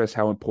can't stress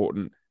how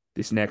important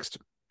this next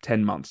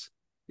 10 months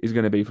is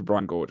going to be for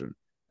Brian Goorjian.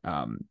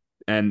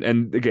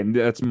 And again,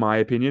 that's my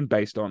opinion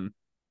based on,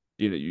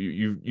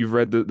 you've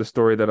read the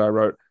story that I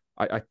wrote.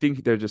 I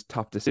think they're just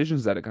tough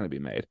decisions that are going to be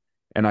made.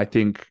 And I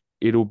think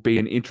it'll be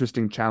an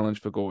interesting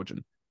challenge for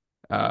Goorjian,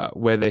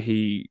 whether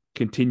he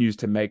continues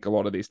to make a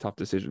lot of these tough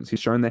decisions. He's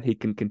shown that he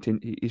can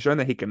continue. He's shown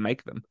that he can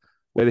make them.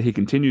 Whether he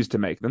continues to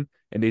make them,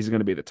 and these are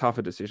going to be the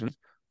tougher decisions,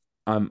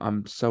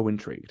 I'm so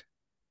intrigued.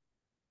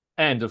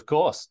 And of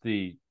course,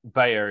 the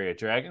Bay Area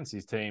Dragons,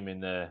 his team in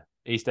the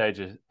East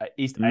Asia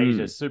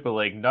Super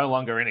League, no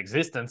longer in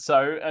existence.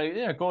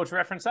 So, Gorge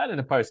referenced that in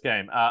a post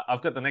game.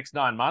 I've got the next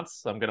 9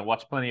 months. I'm going to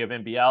watch plenty of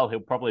NBL.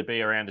 He'll probably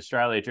be around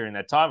Australia during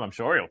that time. I'm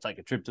sure he'll take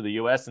a trip to the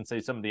US and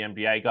see some of the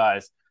NBA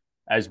guys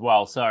as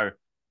well. So,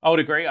 I would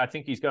agree. I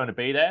think he's going to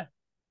be there.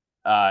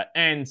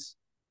 And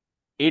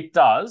it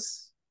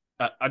does.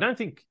 I don't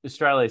think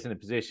Australia is in a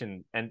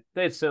position, and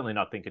they're certainly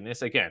not thinking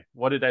this. Again,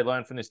 what did they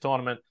learn from this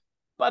tournament?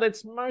 But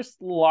it's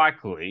most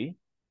likely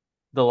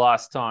the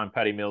last time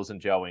Paddy Mills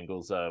and Joe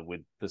Ingles are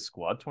with the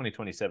squad.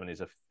 2027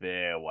 is a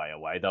fair way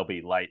away. They'll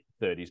be late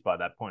 30s by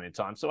that point in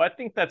time. So I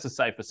think that's a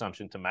safe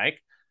assumption to make.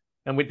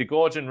 And with the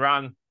Goorjian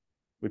run,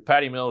 with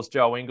Paddy Mills,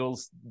 Joe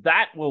Ingles,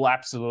 that will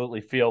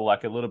absolutely feel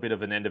like a little bit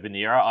of an end of an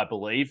era, I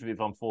believe, if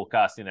I'm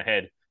forecasting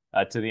ahead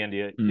to the end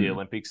of the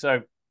Olympics.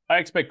 So I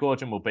expect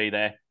Goorjian will be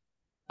there.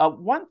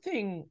 One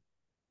thing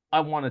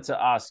I wanted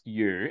to ask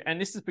you, and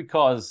this is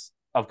because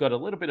I've got a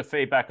little bit of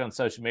feedback on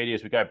social media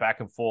as we go back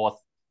and forth,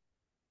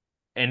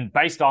 and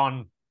based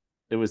on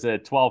it was a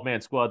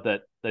 12-man squad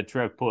that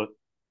Trev put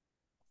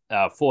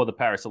for the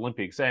Paris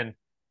Olympics, and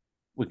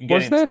we can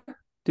get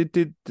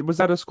was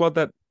that a squad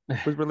that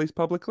was released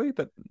publicly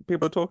that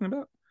people are talking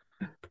about?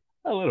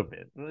 A little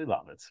bit. We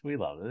love it. We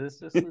love it. It's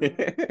just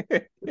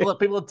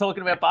people are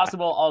talking about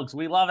basketball, Ogs.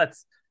 We love it.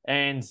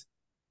 And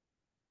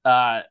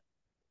I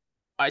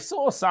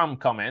saw some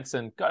comments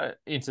and got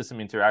into some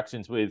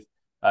interactions with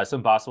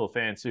some basketball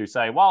fans who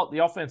say, well, the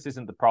offense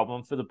isn't the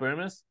problem for the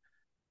Boomers.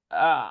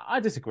 I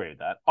disagree with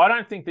that. I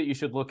don't think that you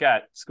should look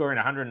at scoring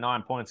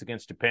 109 points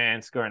against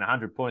Japan, scoring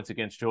 100 points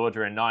against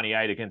Georgia and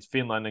 98 against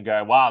Finland and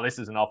go, wow, this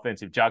is an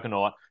offensive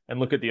juggernaut, and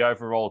look at the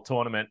overall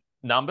tournament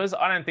numbers.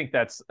 I don't think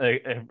that's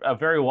a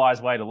very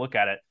wise way to look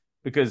at it,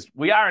 because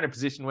we are in a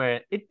position where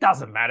it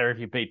doesn't matter if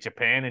you beat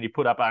Japan and you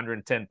put up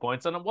 110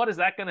 points on them. What is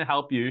that going to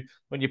help you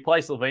when you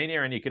play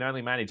Slovenia and you can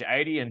only manage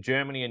 80, and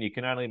Germany and you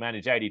can only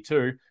manage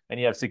 82,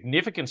 and you have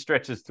significant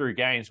stretches through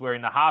games where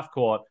in the half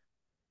court,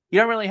 you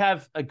don't really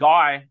have a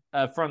guy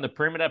from the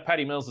perimeter.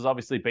 Paddy Mills has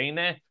obviously been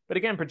there. But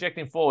again,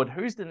 projecting forward,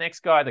 who's the next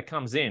guy that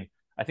comes in?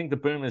 I think the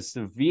Boomers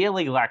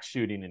severely lack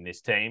shooting in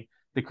this team.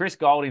 The Chris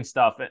Goulding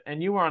stuff,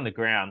 and you were on the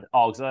ground,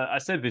 Oggs, I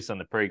said this on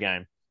the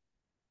pregame.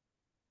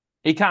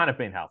 He can't have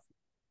been healthy.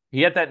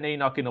 He had that knee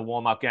knock in the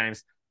warm-up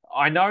games.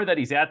 I know that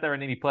he's out there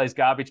and then he plays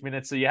garbage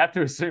minutes, so you have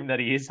to assume that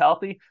he is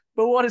healthy.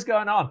 But what is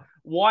going on?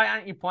 Why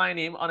aren't you playing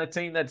him on a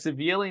team that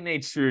severely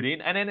needs shooting?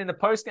 And then in the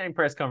post-game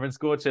press conference,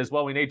 Gorge says,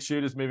 well, we need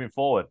shooters moving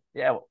forward.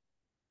 Yeah, well,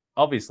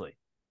 obviously.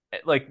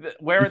 Like,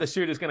 where are the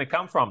shooters going to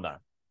come from, though?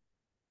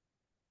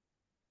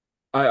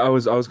 I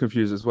was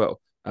confused as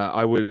well.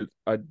 Chris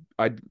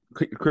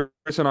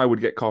and I would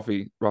get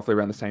coffee roughly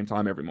around the same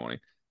time every morning.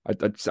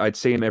 I'd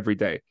see him every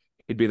day.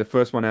 He'd be the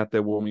first one out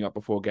there warming up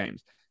before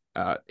games.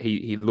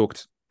 He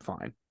looked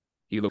fine.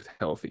 He looked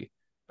healthy.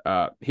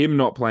 Him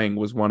not playing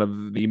was one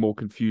of the more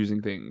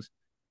confusing things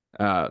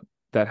that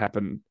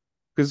happened,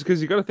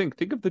 because you got to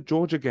think of the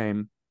Georgia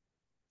game,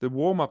 the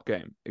warm-up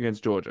game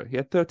against Georgia. He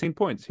had 13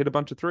 points, hit a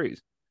bunch of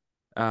threes.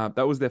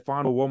 That was their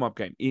final warm-up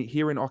game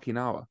here in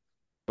Okinawa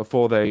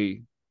before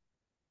they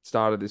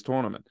started this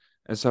tournament.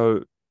 And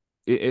so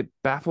it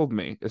baffled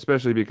me,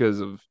 especially because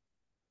of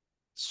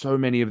so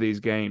many of these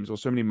games, or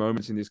so many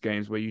moments in these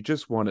games where you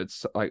just wanted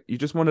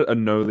a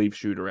no-leave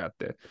shooter out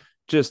there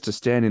just to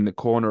stand in the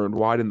corner and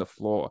widen the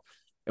floor.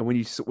 And when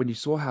you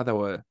saw how they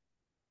were,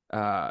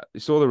 you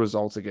saw the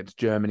results against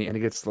Germany and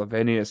against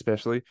Slovenia,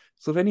 especially.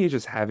 Slovenia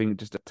just having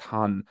just a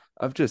ton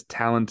of just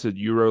talented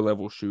Euro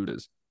level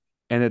shooters,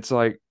 and it's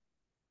like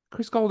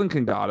Chris Goulding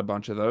can guard a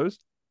bunch of those,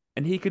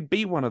 and he could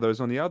be one of those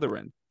on the other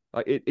end.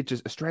 Like it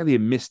just Australia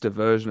missed a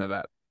version of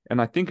that,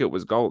 and I think it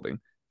was Goulding.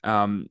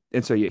 And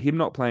so yeah, him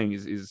not playing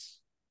is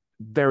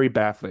very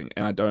baffling,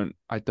 and I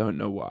don't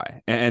know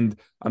why. And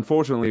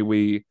unfortunately,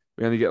 we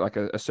only get like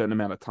a certain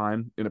amount of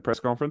time in a press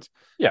conference.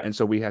 Yeah. And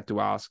so we had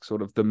to ask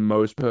sort of the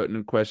most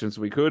pertinent questions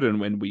we could, and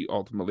when we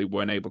ultimately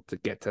weren't able to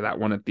get to that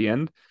one at the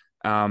end.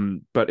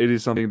 But it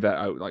is something that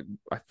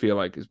I feel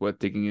like is worth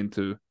digging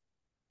into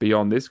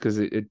beyond this, because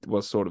it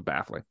was sort of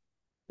baffling.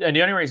 And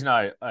the only reason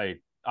I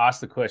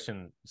asked the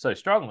question so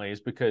strongly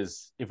is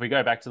because if we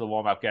go back to the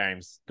warm-up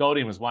games,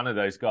 Goulding was one of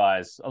those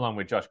guys, along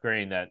with Josh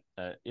Green, that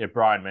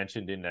Brian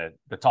mentioned in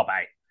the top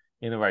 8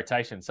 in the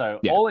rotation. So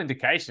yeah, all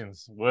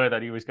indications were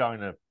that he was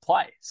going to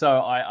play.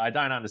 So I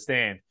don't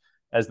understand,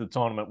 as the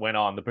tournament went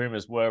on, the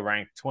Boomers were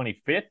ranked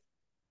 25th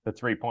for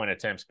three-point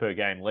attempts per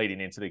game leading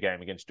into the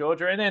game against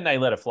Georgia, and then they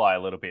let it fly a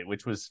little bit,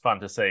 which was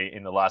fun to see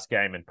in the last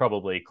game, and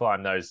probably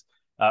climb those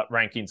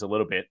rankings a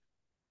little bit.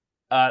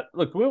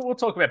 Look, we'll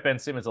talk about Ben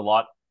Simmons a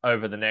lot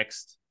over the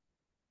next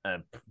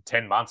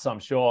 10 months, I'm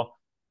sure.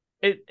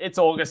 It's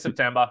August,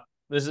 September.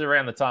 This is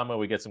around the time where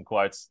we get some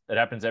quotes. It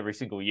happens every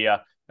single year.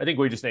 I think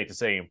we just need to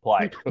see him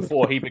play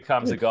before he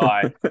becomes a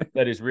guy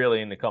that is really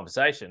in the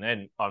conversation.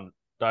 And I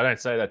don't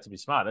say that to be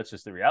smart. That's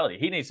just the reality.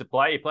 He needs to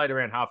play. He played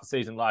around half a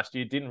season last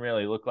year. Didn't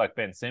really look like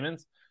Ben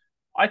Simmons.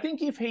 I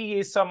think if he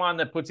is someone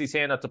that puts his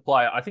hand up to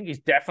play, I think he's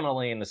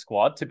definitely in the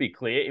squad, to be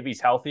clear, if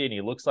he's healthy and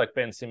he looks like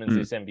Ben Simmons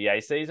this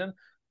NBA season.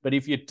 But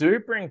if you do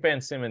bring Ben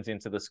Simmons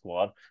into the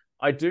squad,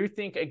 I do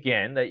think,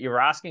 again, that you're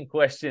asking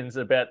questions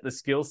about the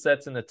skill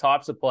sets and the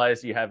types of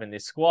players you have in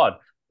this squad.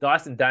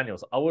 Dyson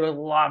Daniels, I would have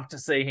loved to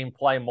see him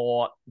play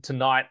more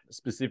tonight,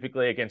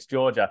 specifically against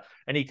Georgia.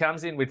 And he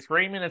comes in with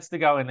 3 minutes to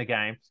go in the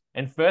game.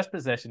 And first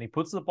possession, he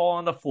puts the ball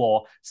on the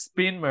floor,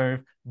 spin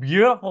move,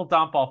 beautiful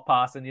dump off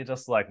pass. And you're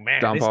just like,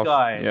 man, Dump off.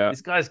 Yeah.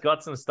 this guy's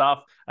got some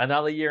stuff.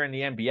 Another year in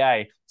the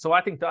NBA. So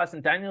I think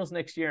Dyson Daniels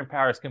next year in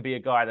Paris can be a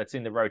guy that's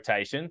in the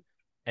rotation.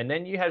 And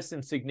then you have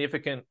some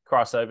significant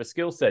crossover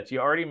skill sets. You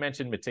already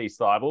mentioned Matisse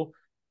Thybulle.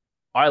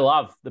 I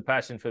love the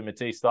passion for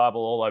Matisse Thybulle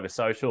all over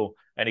social.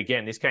 And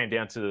again, this came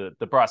down to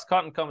the Bryce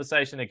Cotton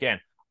conversation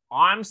again.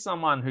 I'm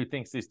someone who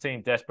thinks this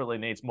team desperately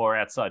needs more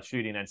outside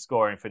shooting and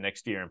scoring for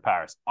next year in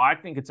Paris. I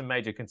think it's a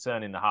major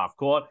concern in the half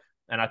court.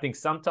 And I think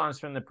sometimes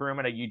from the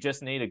perimeter, you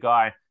just need a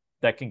guy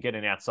that can get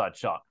an outside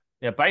shot.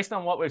 Now, based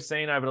on what we've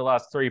seen over the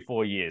last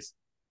 3-4 years,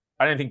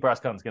 I don't think Bryce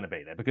Cotton's going to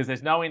be there because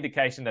there's no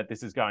indication that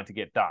this is going to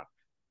get done.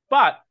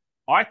 But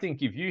I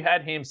think if you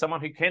had him, someone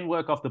who can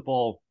work off the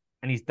ball,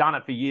 and he's done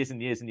it for years and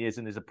years and years,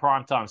 and is a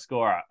primetime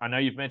scorer. I know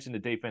you've mentioned the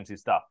defensive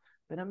stuff,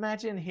 but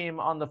imagine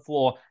him on the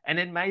floor, and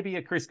then maybe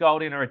a Chris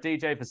Goldin or a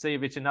DJ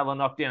Vasiljevic, another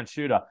knockdown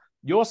shooter.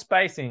 Your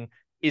spacing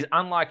is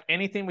unlike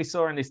anything we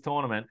saw in this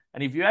tournament.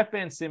 And if you have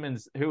Ben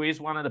Simmons, who is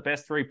one of the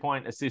best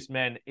three-point assist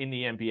men in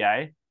the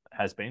NBA,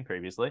 has been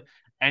previously,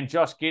 and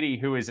Josh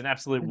Giddey, who is an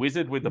absolute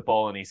wizard with the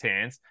ball in his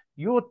hands,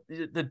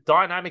 the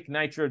dynamic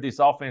nature of this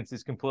offense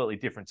is completely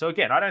different. So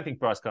again, I don't think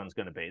Bryce Cotton's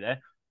going to be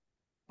there.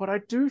 But I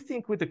do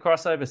think with the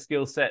crossover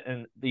skill set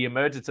and the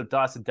emergence of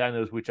Dyson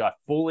Daniels, which I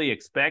fully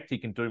expect he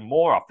can do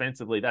more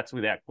offensively, that's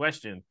without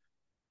question.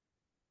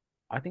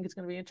 I think it's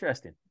going to be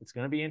interesting. It's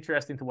going to be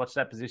interesting to watch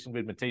that position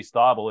with Matisse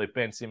Thybulle if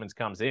Ben Simmons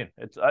comes in.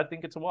 I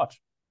think it's a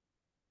watch.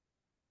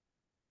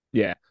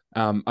 Yeah.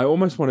 I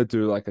almost want to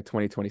do like a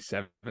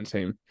 2027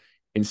 team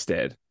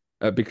instead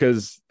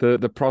because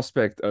the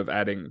prospect of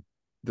adding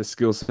the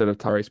skill set of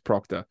Tyrese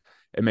Proctor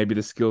and maybe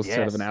the skill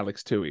set of an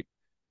Alex Tui.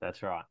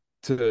 That's right.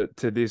 To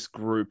this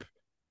group,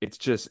 it's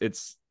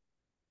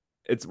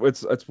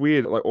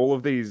weird. Like all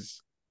of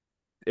these,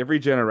 every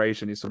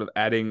generation is sort of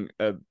adding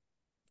a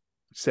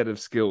set of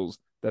skills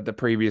that the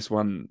previous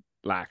one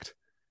lacked.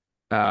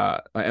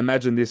 I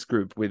imagine this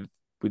group with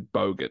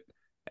Bogut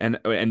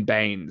and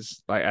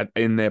Baines like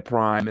in their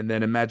prime, and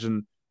then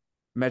imagine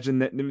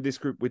this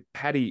group with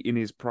Patty in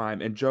his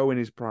prime and Joe in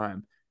his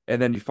prime,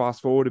 and then you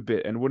fast forward a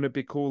bit, and wouldn't it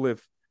be cool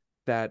if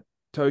that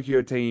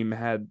Tokyo team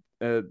had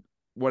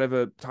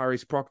whatever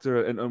Tyrese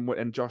Proctor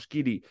and Josh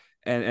Giddey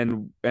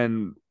and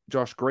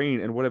Josh Green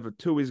and whatever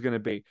two is going to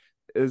be.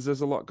 There's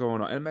a lot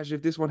going on. And imagine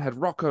if this one had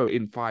Rocco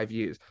in 5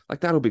 years.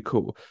 Like that'll be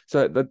cool.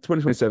 So the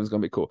 2027 is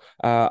going to be cool.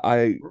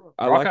 I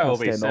like how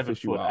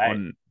standoffish you are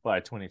on by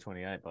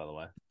 2028. By the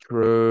way,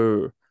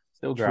 true,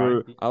 still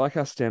growing. True. I like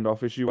how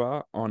standoffish you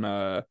are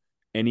on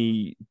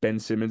any Ben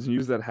Simmons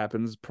news that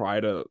happens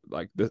prior to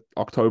like the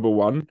October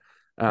 1.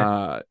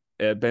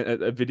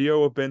 A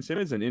video of Ben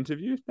Simmons, an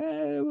interview.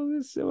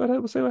 We'll see what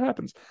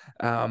happens.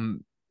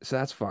 So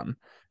that's fun.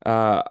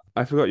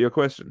 I forgot your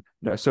question.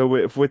 No, so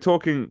if we're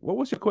talking, what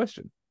was your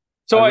question?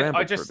 So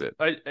I just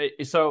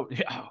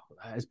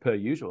as per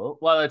usual.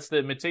 Well, it's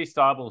the Matisse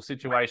Thybulle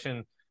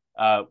situation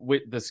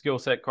with the skill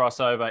set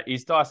crossover.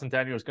 Is Dyson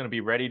Daniels going to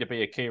be ready to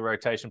be a key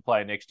rotation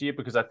player next year?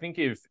 Because I think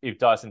if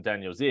Dyson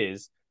Daniels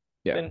is,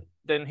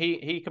 then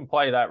he can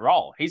play that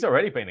role. He's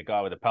already been a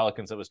guy with the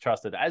Pelicans that was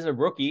trusted as a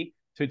rookie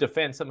to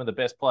defend some of the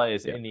best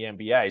players in the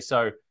NBA.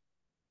 So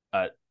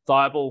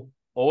Thybulle,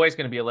 always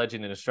going to be a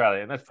legend in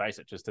Australia. And let's face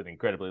it, just an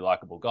incredibly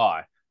likable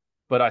guy.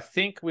 But I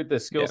think with the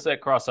skill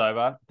set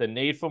crossover, the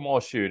need for more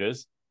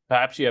shooters,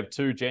 perhaps you have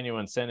two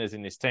genuine centers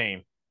in this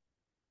team.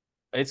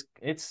 I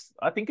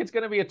think it's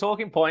going to be a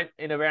talking point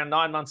in around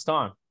 9 months'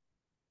 time.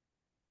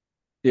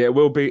 Yeah, it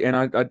will be. And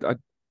I don't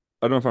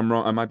know if I'm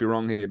wrong. I might be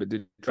wrong here, but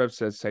did Trev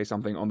say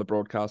something on the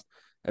broadcast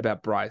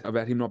about Bryce,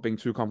 about him not being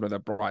too confident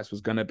that Bryce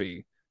was going to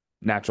be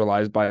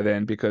naturalized by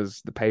then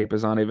because the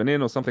papers aren't even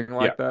in or something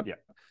like that?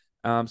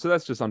 Yeah. So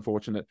that's just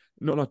unfortunate.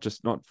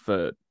 Not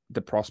for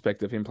the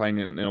prospect of him playing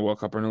in a World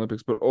Cup or an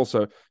Olympics, but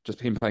also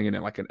just him playing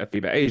in like a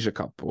FIBA Asia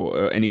Cup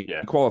or any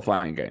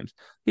qualifying games.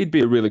 He'd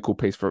be a really cool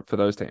piece for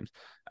those teams.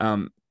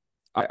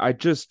 I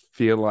just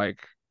feel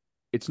like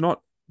it's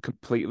not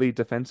completely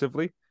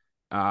defensively,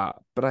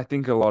 but I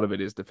think a lot of it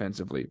is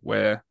defensively,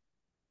 where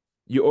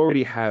you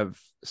already have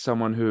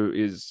someone who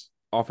is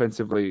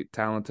offensively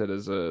talented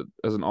as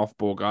an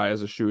off-ball guy,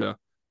 as a shooter,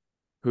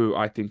 who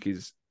I think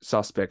is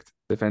suspect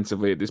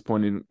defensively at this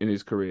point in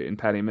his career in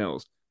Patty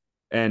Mills.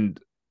 And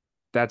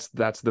that's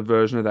the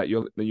version of that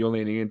you're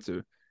leaning into.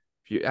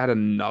 If you add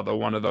another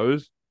one of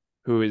those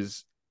who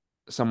is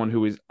someone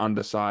who is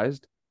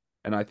undersized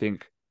and I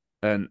think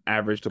an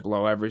average to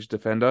below average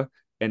defender,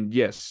 and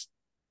yes,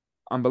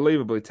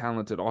 unbelievably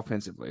talented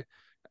offensively,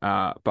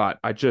 but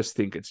I just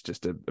think it's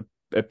just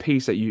a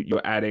piece that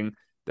you're adding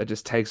that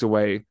just takes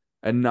away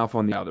enough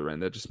on the other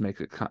end that just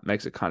makes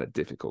it kind of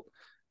difficult.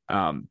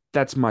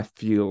 That's my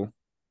feel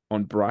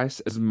on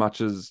Bryce, as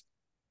much as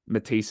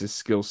Matisse's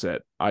skill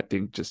set, I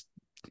think, just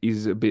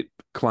is a bit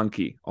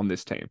clunky on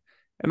this team.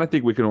 And I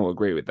think we can all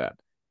agree with that.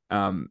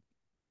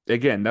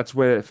 Again, that's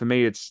where, for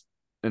me, it's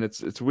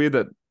weird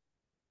that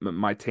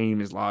my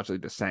team is largely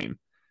the same.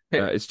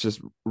 Yeah. It's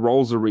just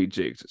roles are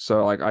rejigged.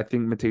 So like I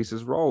think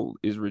Matisse's role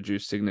is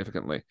reduced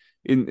significantly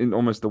in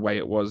almost the way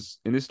it was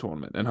in this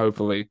tournament, and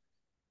hopefully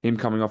him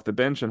coming off the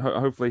bench and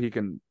hopefully he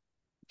can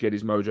get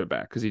his mojo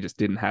back because he just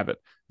didn't have it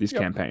this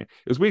Yep. campaign.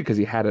 It was weird because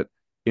he had it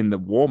in the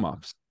warm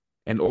ups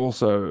and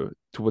also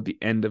toward the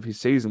end of his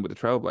season with the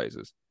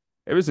Trailblazers.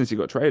 Ever since he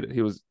got traded,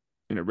 he was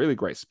in a really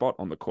great spot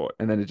on the court,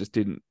 and then it just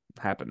didn't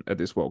happen at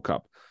this World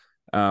Cup.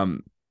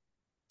 Um,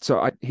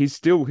 he's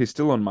still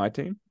on my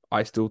team.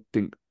 I still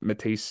think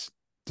Matisse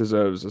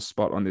deserves a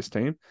spot on this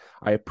team.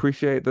 I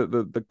appreciate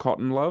the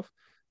Cotton love,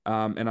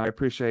 and I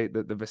appreciate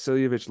the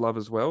Vasiljevic love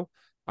as well.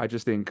 I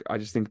just think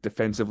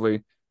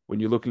defensively,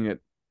 when you're looking at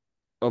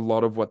a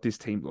lot of what this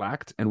team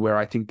lacked and where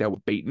I think they were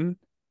beaten,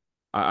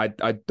 I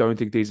don't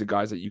think these are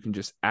guys that you can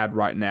just add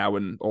right now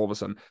and all of a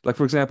sudden, like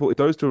for example, if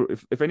those two,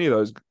 if any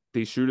of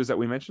these shooters that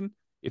we mentioned,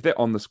 if they're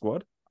on the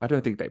squad, I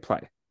don't think they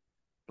play.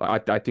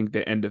 Like I think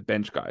they're end of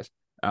bench guys.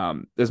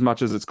 As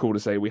much as it's cool to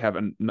say we have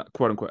a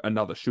quote unquote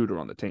another shooter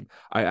on the team,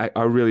 I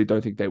really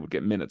don't think they would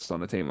get minutes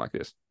on a team like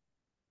this.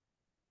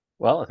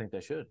 Well, I think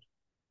they should.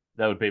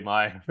 That would be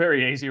my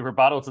very easy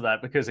rebuttal to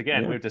that because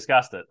again, we've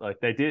discussed it. Like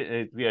they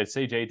did,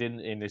 CJ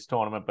didn't in this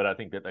tournament, but I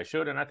think that they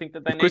should, and I think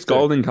that they if need Chris to.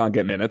 Golding can't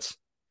get minutes,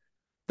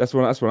 that's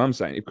what I'm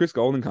saying. If Chris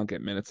Golding can't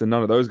get minutes, then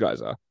none of those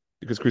guys are,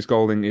 because I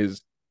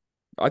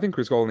think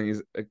Chris Golding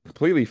is a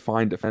completely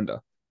fine defender.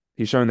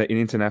 He's shown that in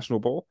international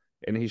ball,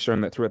 and he's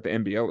shown that throughout the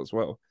NBL as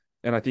well.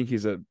 And I think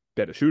he's a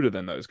better shooter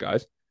than those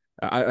guys.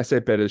 I say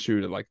better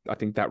shooter, like I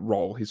think that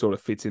role he sort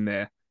of fits in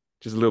there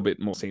just a little bit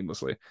more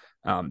seamlessly.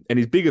 And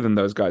he's bigger than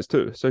those guys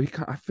too, so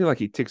I feel like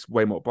he ticks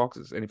way more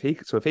boxes. And if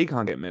he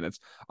can't get minutes,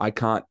 I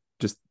can't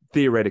just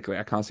theoretically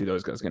I can't see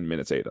those guys getting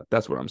minutes either.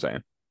 That's what I'm saying.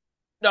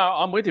 No,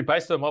 I'm with you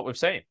based on what we've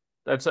seen.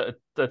 That's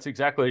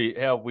exactly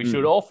how we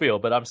should all feel.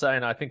 But I'm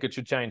saying I think it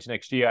should change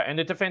next year. And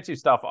the defensive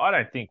stuff, I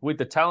don't think with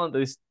the talent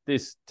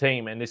this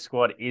team and this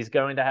squad is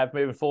going to have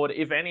moving forward.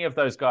 If any of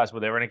those guys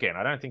were there, and again,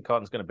 I don't think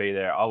Cotton's going to be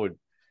there. I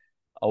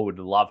would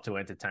love to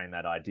entertain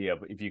that idea.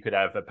 But if you could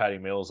have a Patty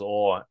Mills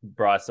or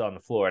Bryce on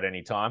the floor at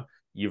any time,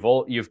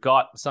 you've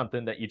got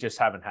something that you just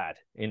haven't had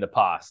in the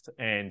past.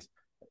 And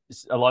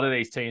a lot of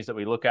these teams that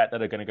we look at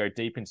that are going to go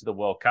deep into the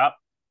World Cup,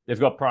 they've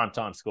got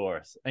primetime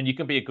scorers. And you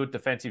can be a good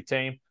defensive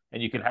team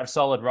and you can have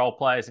solid role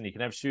players and you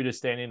can have shooters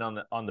standing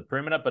on the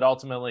perimeter, but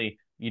ultimately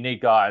you need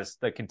guys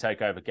that can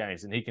take over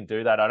games, and he can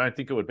do that. I don't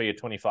think it would be a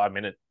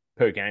 25-minute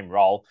per game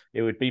role.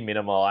 It would be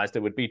minimalized.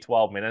 It would be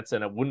 12 minutes,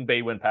 and it wouldn't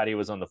be when Patty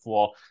was on the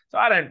floor. So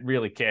I don't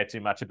really care too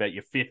much about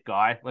your fifth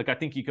guy. Like, I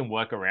think you can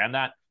work around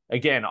that.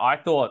 Again, I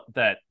thought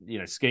that,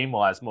 scheme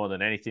wise, more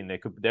than anything, there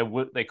could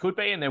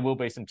be, and there will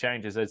be some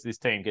changes as this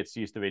team gets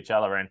used to each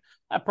other, and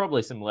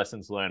probably some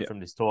lessons learned from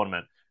this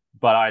tournament.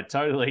 But I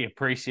totally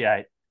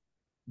appreciate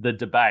the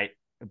debate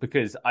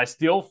because I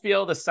still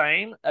feel the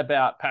same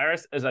about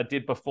Paris as I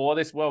did before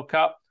this World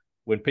Cup.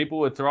 When people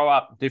would throw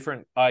up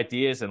different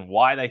ideas and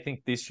why they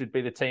think this should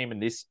be the team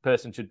and this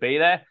person should be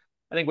there,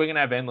 I think we're going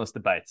to have endless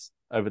debates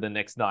over the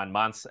next 9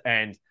 months.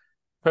 And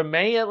for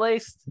me, at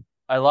least,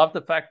 I love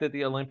the fact that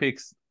the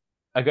Olympics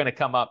are going to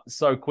come up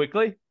so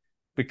quickly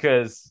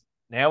because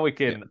now we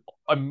can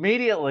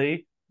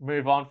immediately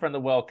move on from the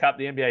World Cup.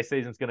 The NBA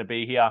season is going to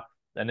be here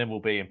and then we'll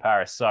be in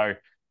Paris. So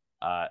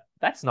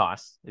that's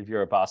nice if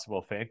you're a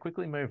basketball fan.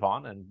 Quickly move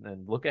on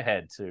and look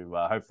ahead to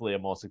hopefully a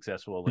more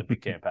successful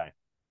Olympic campaign.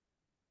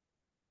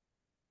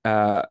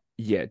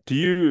 Yeah.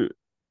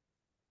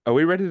 Are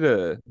we ready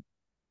to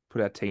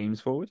put our teams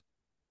forward?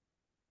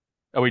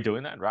 Are we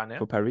doing that right now?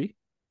 For Paris?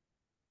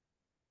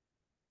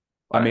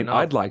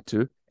 I'd like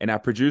to, and our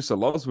producer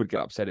Loz would get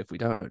upset if we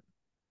don't.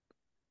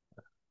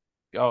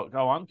 Go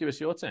on, give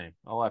us your team.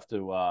 I'll have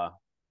to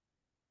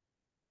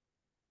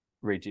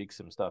rejig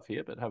some stuff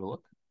here, but have a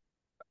look.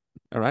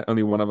 All right,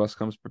 only one of us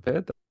comes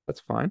prepared.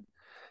 That's fine.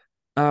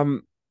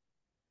 So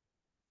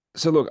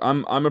look,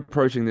 I'm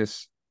approaching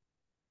this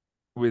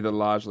with a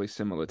largely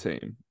similar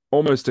team,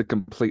 almost a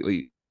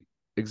completely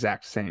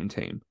exact same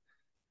team.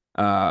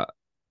 I've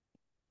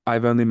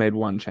only made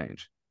one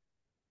change,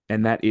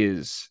 and that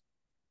is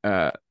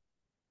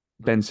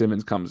Ben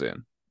Simmons comes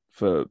in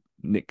for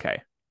Nick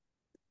K.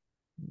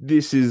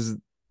 This is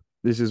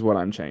what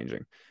I'm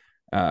changing.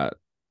 I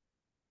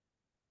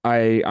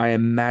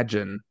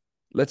imagine,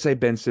 let's say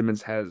Ben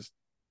Simmons has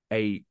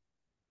a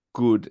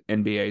good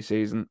NBA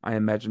season. I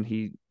imagine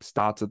he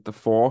starts at the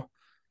 4.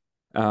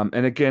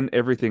 And again,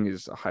 everything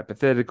is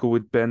hypothetical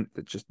with Ben.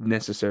 That just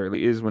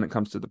necessarily is when it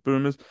comes to the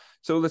Boomers.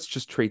 So let's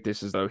just treat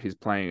this as though he's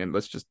playing and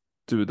let's just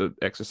do the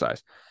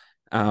exercise.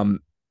 I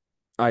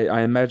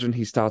imagine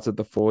he starts at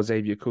the 4.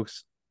 Xavier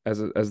Cooks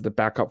as the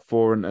backup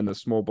 4 and the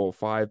small ball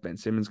 5. Ben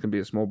Simmons can be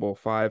a small ball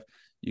 5.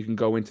 You can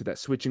go into that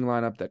switching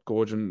lineup that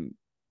Gorgon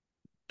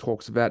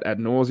talks about ad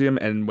nauseum.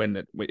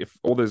 And if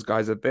all those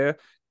guys are there,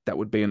 that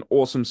would be an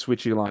awesome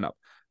switchy lineup.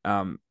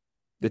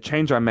 The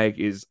change I make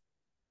is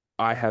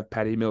I have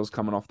Patty Mills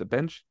coming off the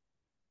bench.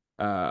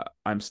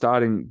 I'm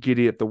starting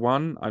Giddey at the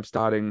 1. I'm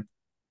starting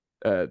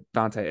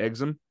Dante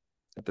Exum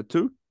at the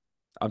 2.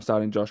 I'm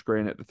starting Josh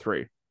Green at the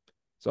 3.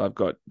 So I've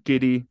got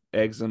Giddy,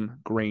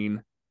 Exum,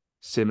 Green,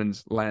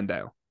 Simmons,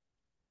 Landale.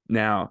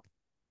 Now,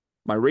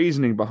 my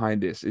reasoning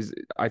behind this is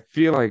I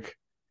feel like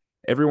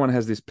everyone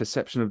has this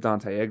perception of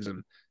Dante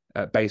Exum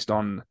based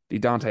on the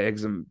Dante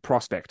Exum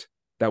prospect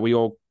that we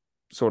all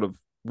sort of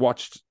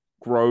watched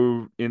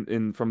grow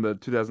in from the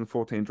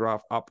 2014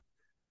 draft up,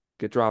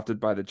 get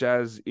drafted by the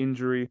Jazz,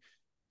 injury,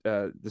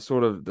 the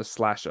sort of the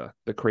slasher,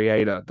 the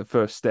creator, the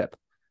first step.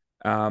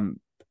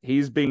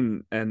 He's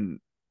been an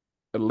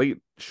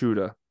elite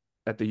shooter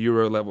at the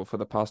Euro level for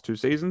the past 2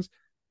 seasons.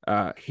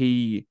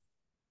 He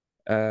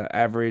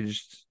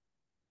averaged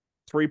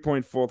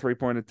 3.4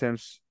 3-point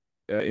attempts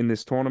in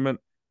this tournament,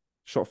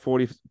 shot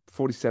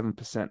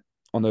 47%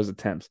 on those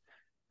attempts.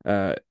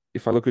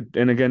 If I look at,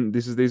 and again,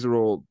 these are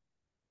all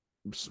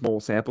small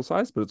sample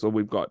size, but it's all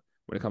we've got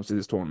when it comes to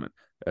this tournament.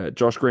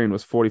 Josh Green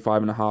was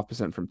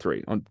 45.5% from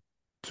three on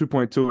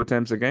 2.2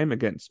 attempts a game.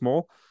 Again,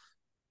 small,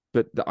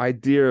 but the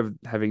idea of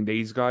having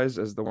these guys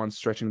as the ones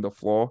stretching the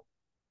floor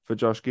for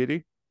Josh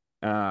Giddey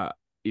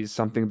is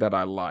something that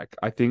I like.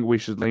 I think we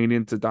should lean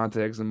into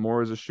Dante Exum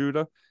more as a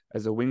shooter,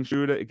 as a wing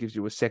shooter. It gives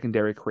you a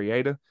secondary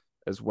creator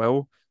as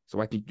well. So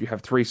I think you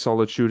have 3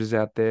 solid shooters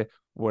out there.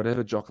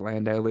 Whatever Jock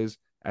Landale is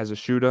as a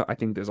shooter, I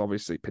think there's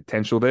obviously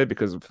potential there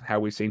because of how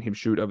we've seen him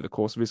shoot over the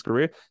course of his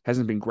career.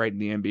 Hasn't been great in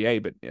the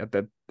NBA, but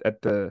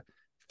at the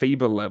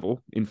FIBA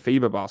level, in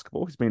FIBA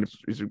basketball, he's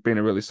been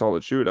a really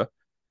solid shooter.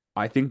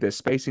 I think there's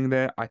spacing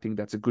there. I think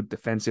that's a good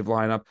defensive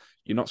lineup.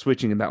 You're not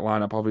switching in that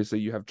lineup. Obviously,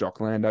 you have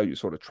Jock Landale. You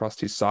sort of trust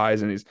his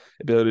size and his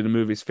ability to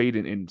move his feet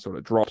in sort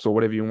of drops or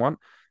whatever you want.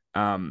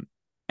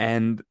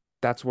 And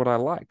that's what I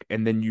like.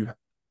 And then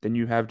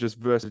you have just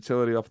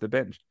versatility off the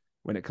bench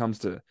when it comes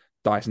to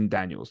Dyson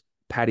Daniels.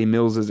 Patty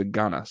Mills is a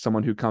gunner,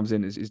 someone who comes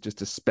in is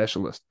just a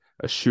specialist,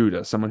 a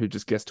shooter, someone who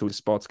just gets to his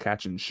spots,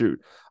 catch and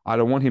shoot. I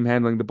don't want him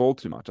handling the ball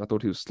too much. I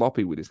thought he was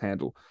sloppy with his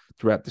handle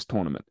throughout this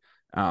tournament.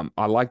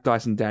 I like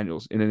Dyson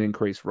Daniels in an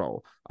increased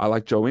role. I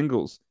like Joe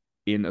Ingles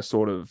in a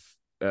sort of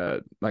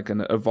like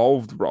an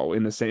evolved role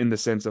in the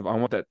sense of I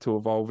want that to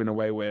evolve in a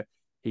way where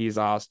he is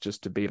asked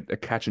just to be a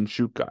catch and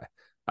shoot guy.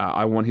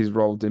 I want his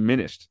role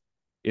diminished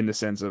in the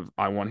sense of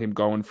I want him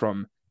going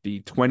from the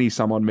 20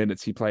 some odd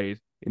minutes he played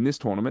in this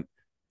tournament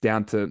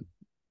down to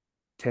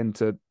 10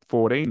 to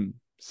 14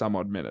 some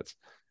odd minutes.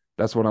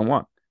 That's what I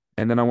want.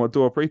 And then I want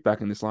Dua Preeth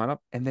back in this lineup.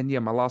 And then,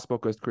 my last spot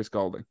goes to Chris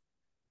Golding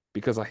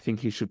because I think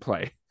he should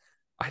play.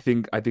 I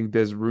think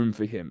there's room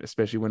for him,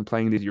 especially when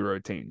playing these Euro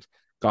teams.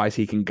 Guys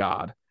he can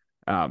guard.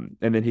 And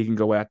then he can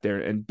go out there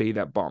and be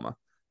that bomber.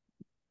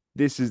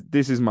 This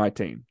is my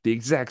team. The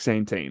exact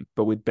same team,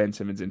 but with Ben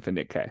Simmons in for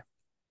Nick Kay.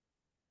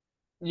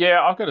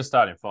 Yeah, I've got a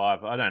starting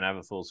 5. I don't have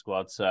a full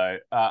squad, so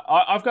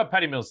I've got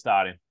Patty Mills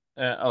starting.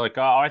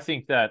 I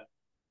think that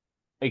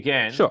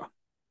again, sure.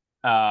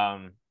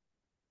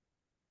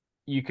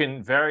 You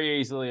can very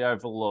easily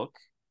overlook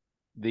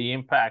the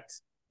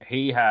impact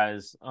he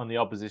has on the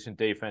opposition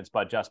defense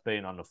by just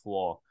being on the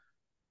floor.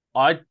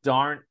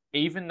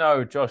 Even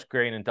though Josh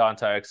Green and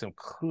Dante Exum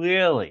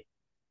clearly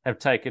have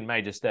taken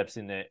major steps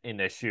in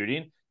their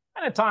shooting,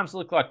 and at times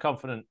look like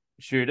confident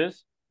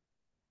shooters,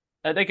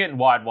 they're getting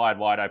wide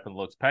open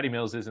looks. Patty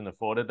Mills isn't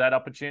afforded that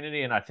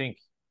opportunity, and I think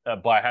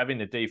by having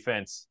the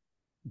defense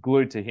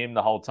glued to him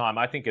the whole time,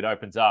 I think it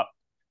opens up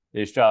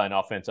the Australian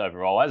offense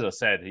overall. As I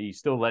said, he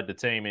still led the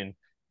team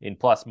in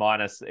plus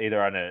minus,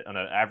 either on an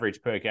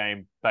average per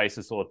game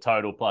basis or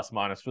total plus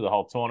minus for the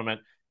whole tournament,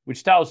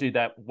 which tells you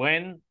that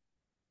when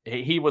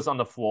he was on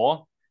the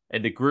floor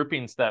and the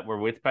groupings that were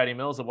with Patty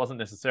Mills, it wasn't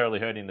necessarily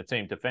hurting the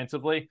team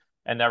defensively,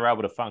 and they were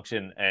able to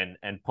function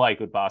and play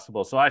good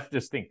basketball. So I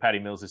just think Patty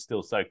Mills is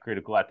still so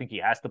critical. I think he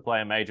has to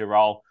play a major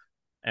role,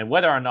 and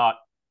whether or not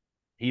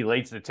he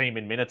leads the team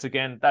in minutes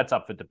again, that's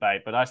up for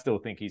debate, but I still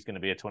think he's going to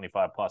be a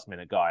 25-plus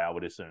minute guy, I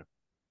would assume.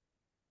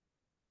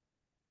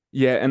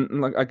 Yeah,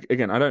 and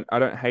again, I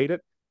don't hate it.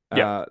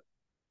 Yeah.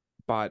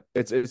 But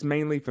it's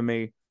mainly for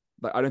me,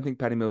 like I don't think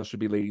Patty Mills should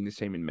be leading this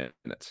team in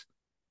minutes.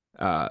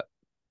 I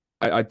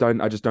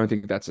just don't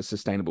think that's a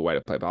sustainable way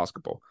to play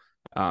basketball.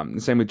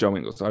 The same with Joe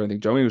Ingles. I don't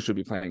think Joe Ingles should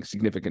be playing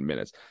significant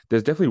minutes.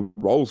 There's definitely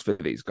roles for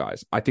these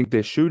guys. I think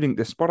their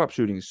spot up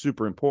shooting is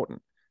super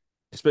important,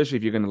 especially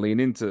if you're going to lean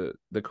into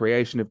the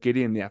creation of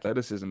Giddey and the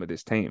athleticism of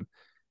this team.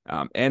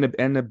 And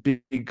a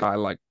big guy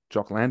like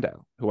Jock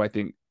Landale, who I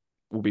think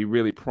will be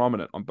really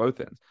prominent on both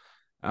ends.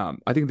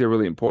 I think they're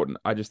really important.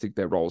 I just think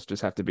their roles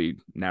just have to be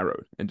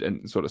narrowed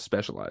and sort of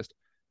specialized.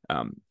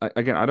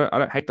 Again, I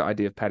don't hate the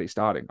idea of Patty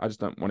starting. I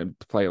just don't want him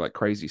to play like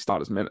crazy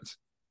starters minutes.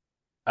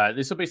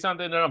 This will be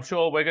something that I'm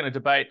sure we're going to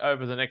debate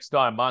over the next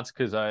 9 months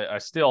because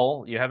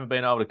you haven't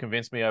been able to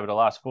convince me over the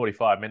last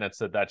 45 minutes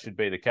that should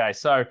be the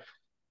case. So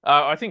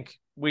I think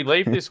we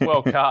leave this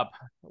World Cup.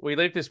 We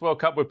leave this World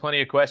Cup with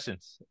plenty of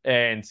questions,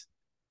 and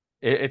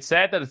it's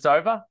sad that it's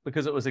over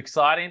because it was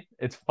exciting,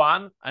 it's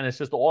fun, and it's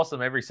just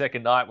awesome every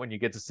second night when you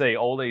get to see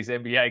all these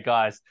NBA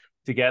guys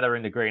together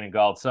in the green and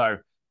gold. So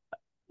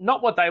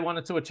not what they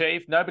wanted to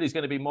achieve. Nobody's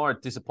going to be more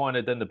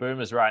disappointed than the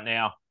Boomers right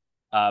now.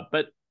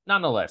 But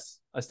nonetheless,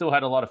 I still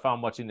had a lot of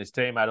fun watching this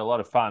team. I had a lot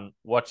of fun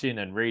watching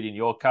and reading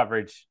your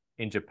coverage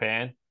in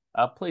Japan.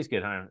 Please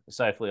get home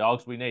safely,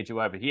 Ogs. We need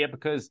you over here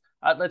because,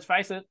 let's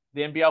face it,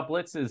 the NBL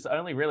Blitz is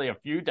only really a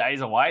few days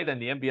away. Then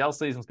the NBL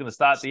season's going to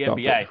start the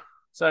NBA.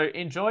 So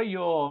enjoy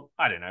your,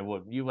 I don't know,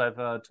 what you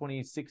have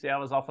 26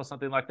 hours off or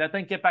something like that.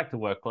 Then get back to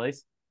work,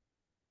 please.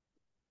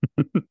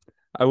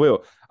 I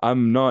will.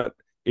 I'm not.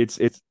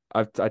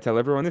 I tell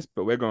everyone this,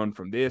 but we're going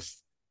from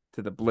this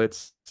to the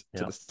Blitz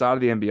to the start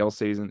of the NBL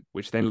season,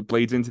 which then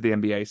bleeds into the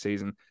NBA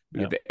season.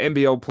 We have the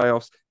NBL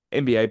playoffs,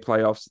 NBA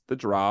playoffs, the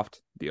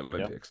draft, the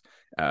Olympics.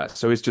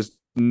 So it's just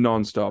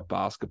nonstop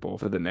basketball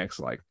for the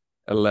next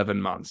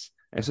 11 months.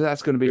 And so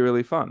that's going to be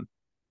really fun.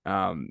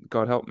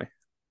 God help me.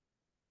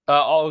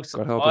 God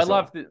help I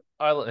love this.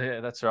 Yeah,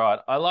 that's right.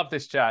 I love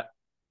this chat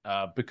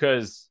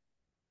because,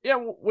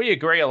 we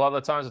agree a lot of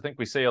the times. I think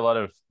we see a lot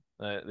of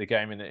the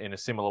game in a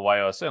similar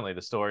way, or certainly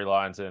the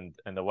storylines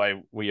and the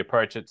way we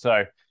approach it.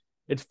 So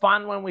it's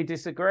fun when we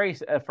disagree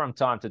from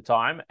time to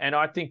time. And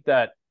I think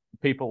that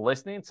people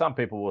listening, some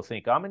people will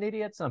think I'm an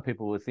idiot. Some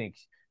people will think,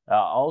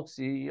 Olds,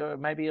 you're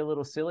maybe a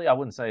little silly. I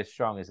wouldn't say as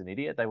strong as an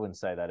idiot. They wouldn't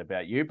say that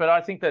about you. But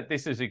I think that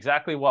this is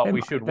exactly what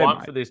we should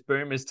want for this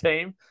Boomers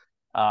team.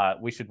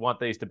 We should want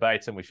these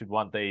debates and we should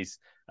want these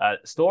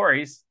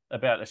stories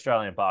about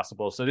Australian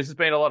basketball. So this has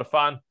been a lot of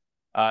fun.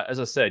 As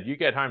I said, you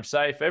get home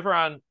safe.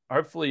 Everyone,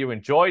 hopefully you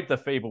enjoyed the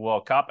FIBA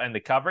World Cup and the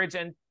coverage.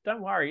 And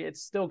don't worry,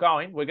 it's still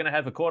going. We're going to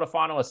have a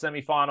quarterfinal, a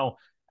semi-final,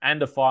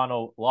 and a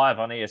final live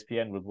on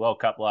ESPN with World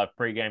Cup Live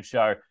pre-game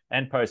show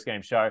and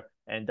post-game show.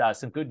 And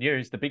some good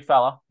news, the big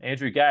fella,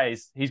 Andrew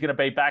Gaze, he's going to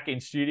be back in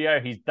studio.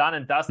 He's done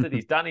and dusted.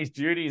 He's done his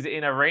duties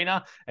in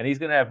arena, and he's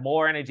going to have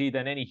more energy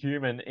than any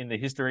human in the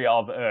history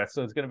of Earth.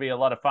 So it's going to be a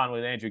lot of fun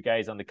with Andrew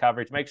Gaze on the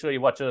coverage. Make sure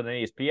you watch it on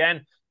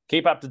ESPN.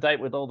 Keep up to date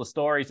with all the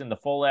stories and the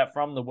fallout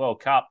from the World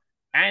Cup,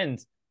 and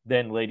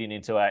then leading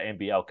into our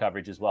NBL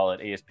coverage as well at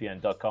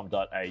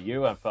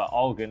espn.com.au. And for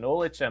Olga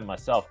Nulic and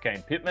myself,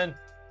 Kane Pittman,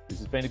 this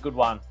has been a good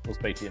one. We'll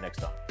speak to you next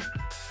time.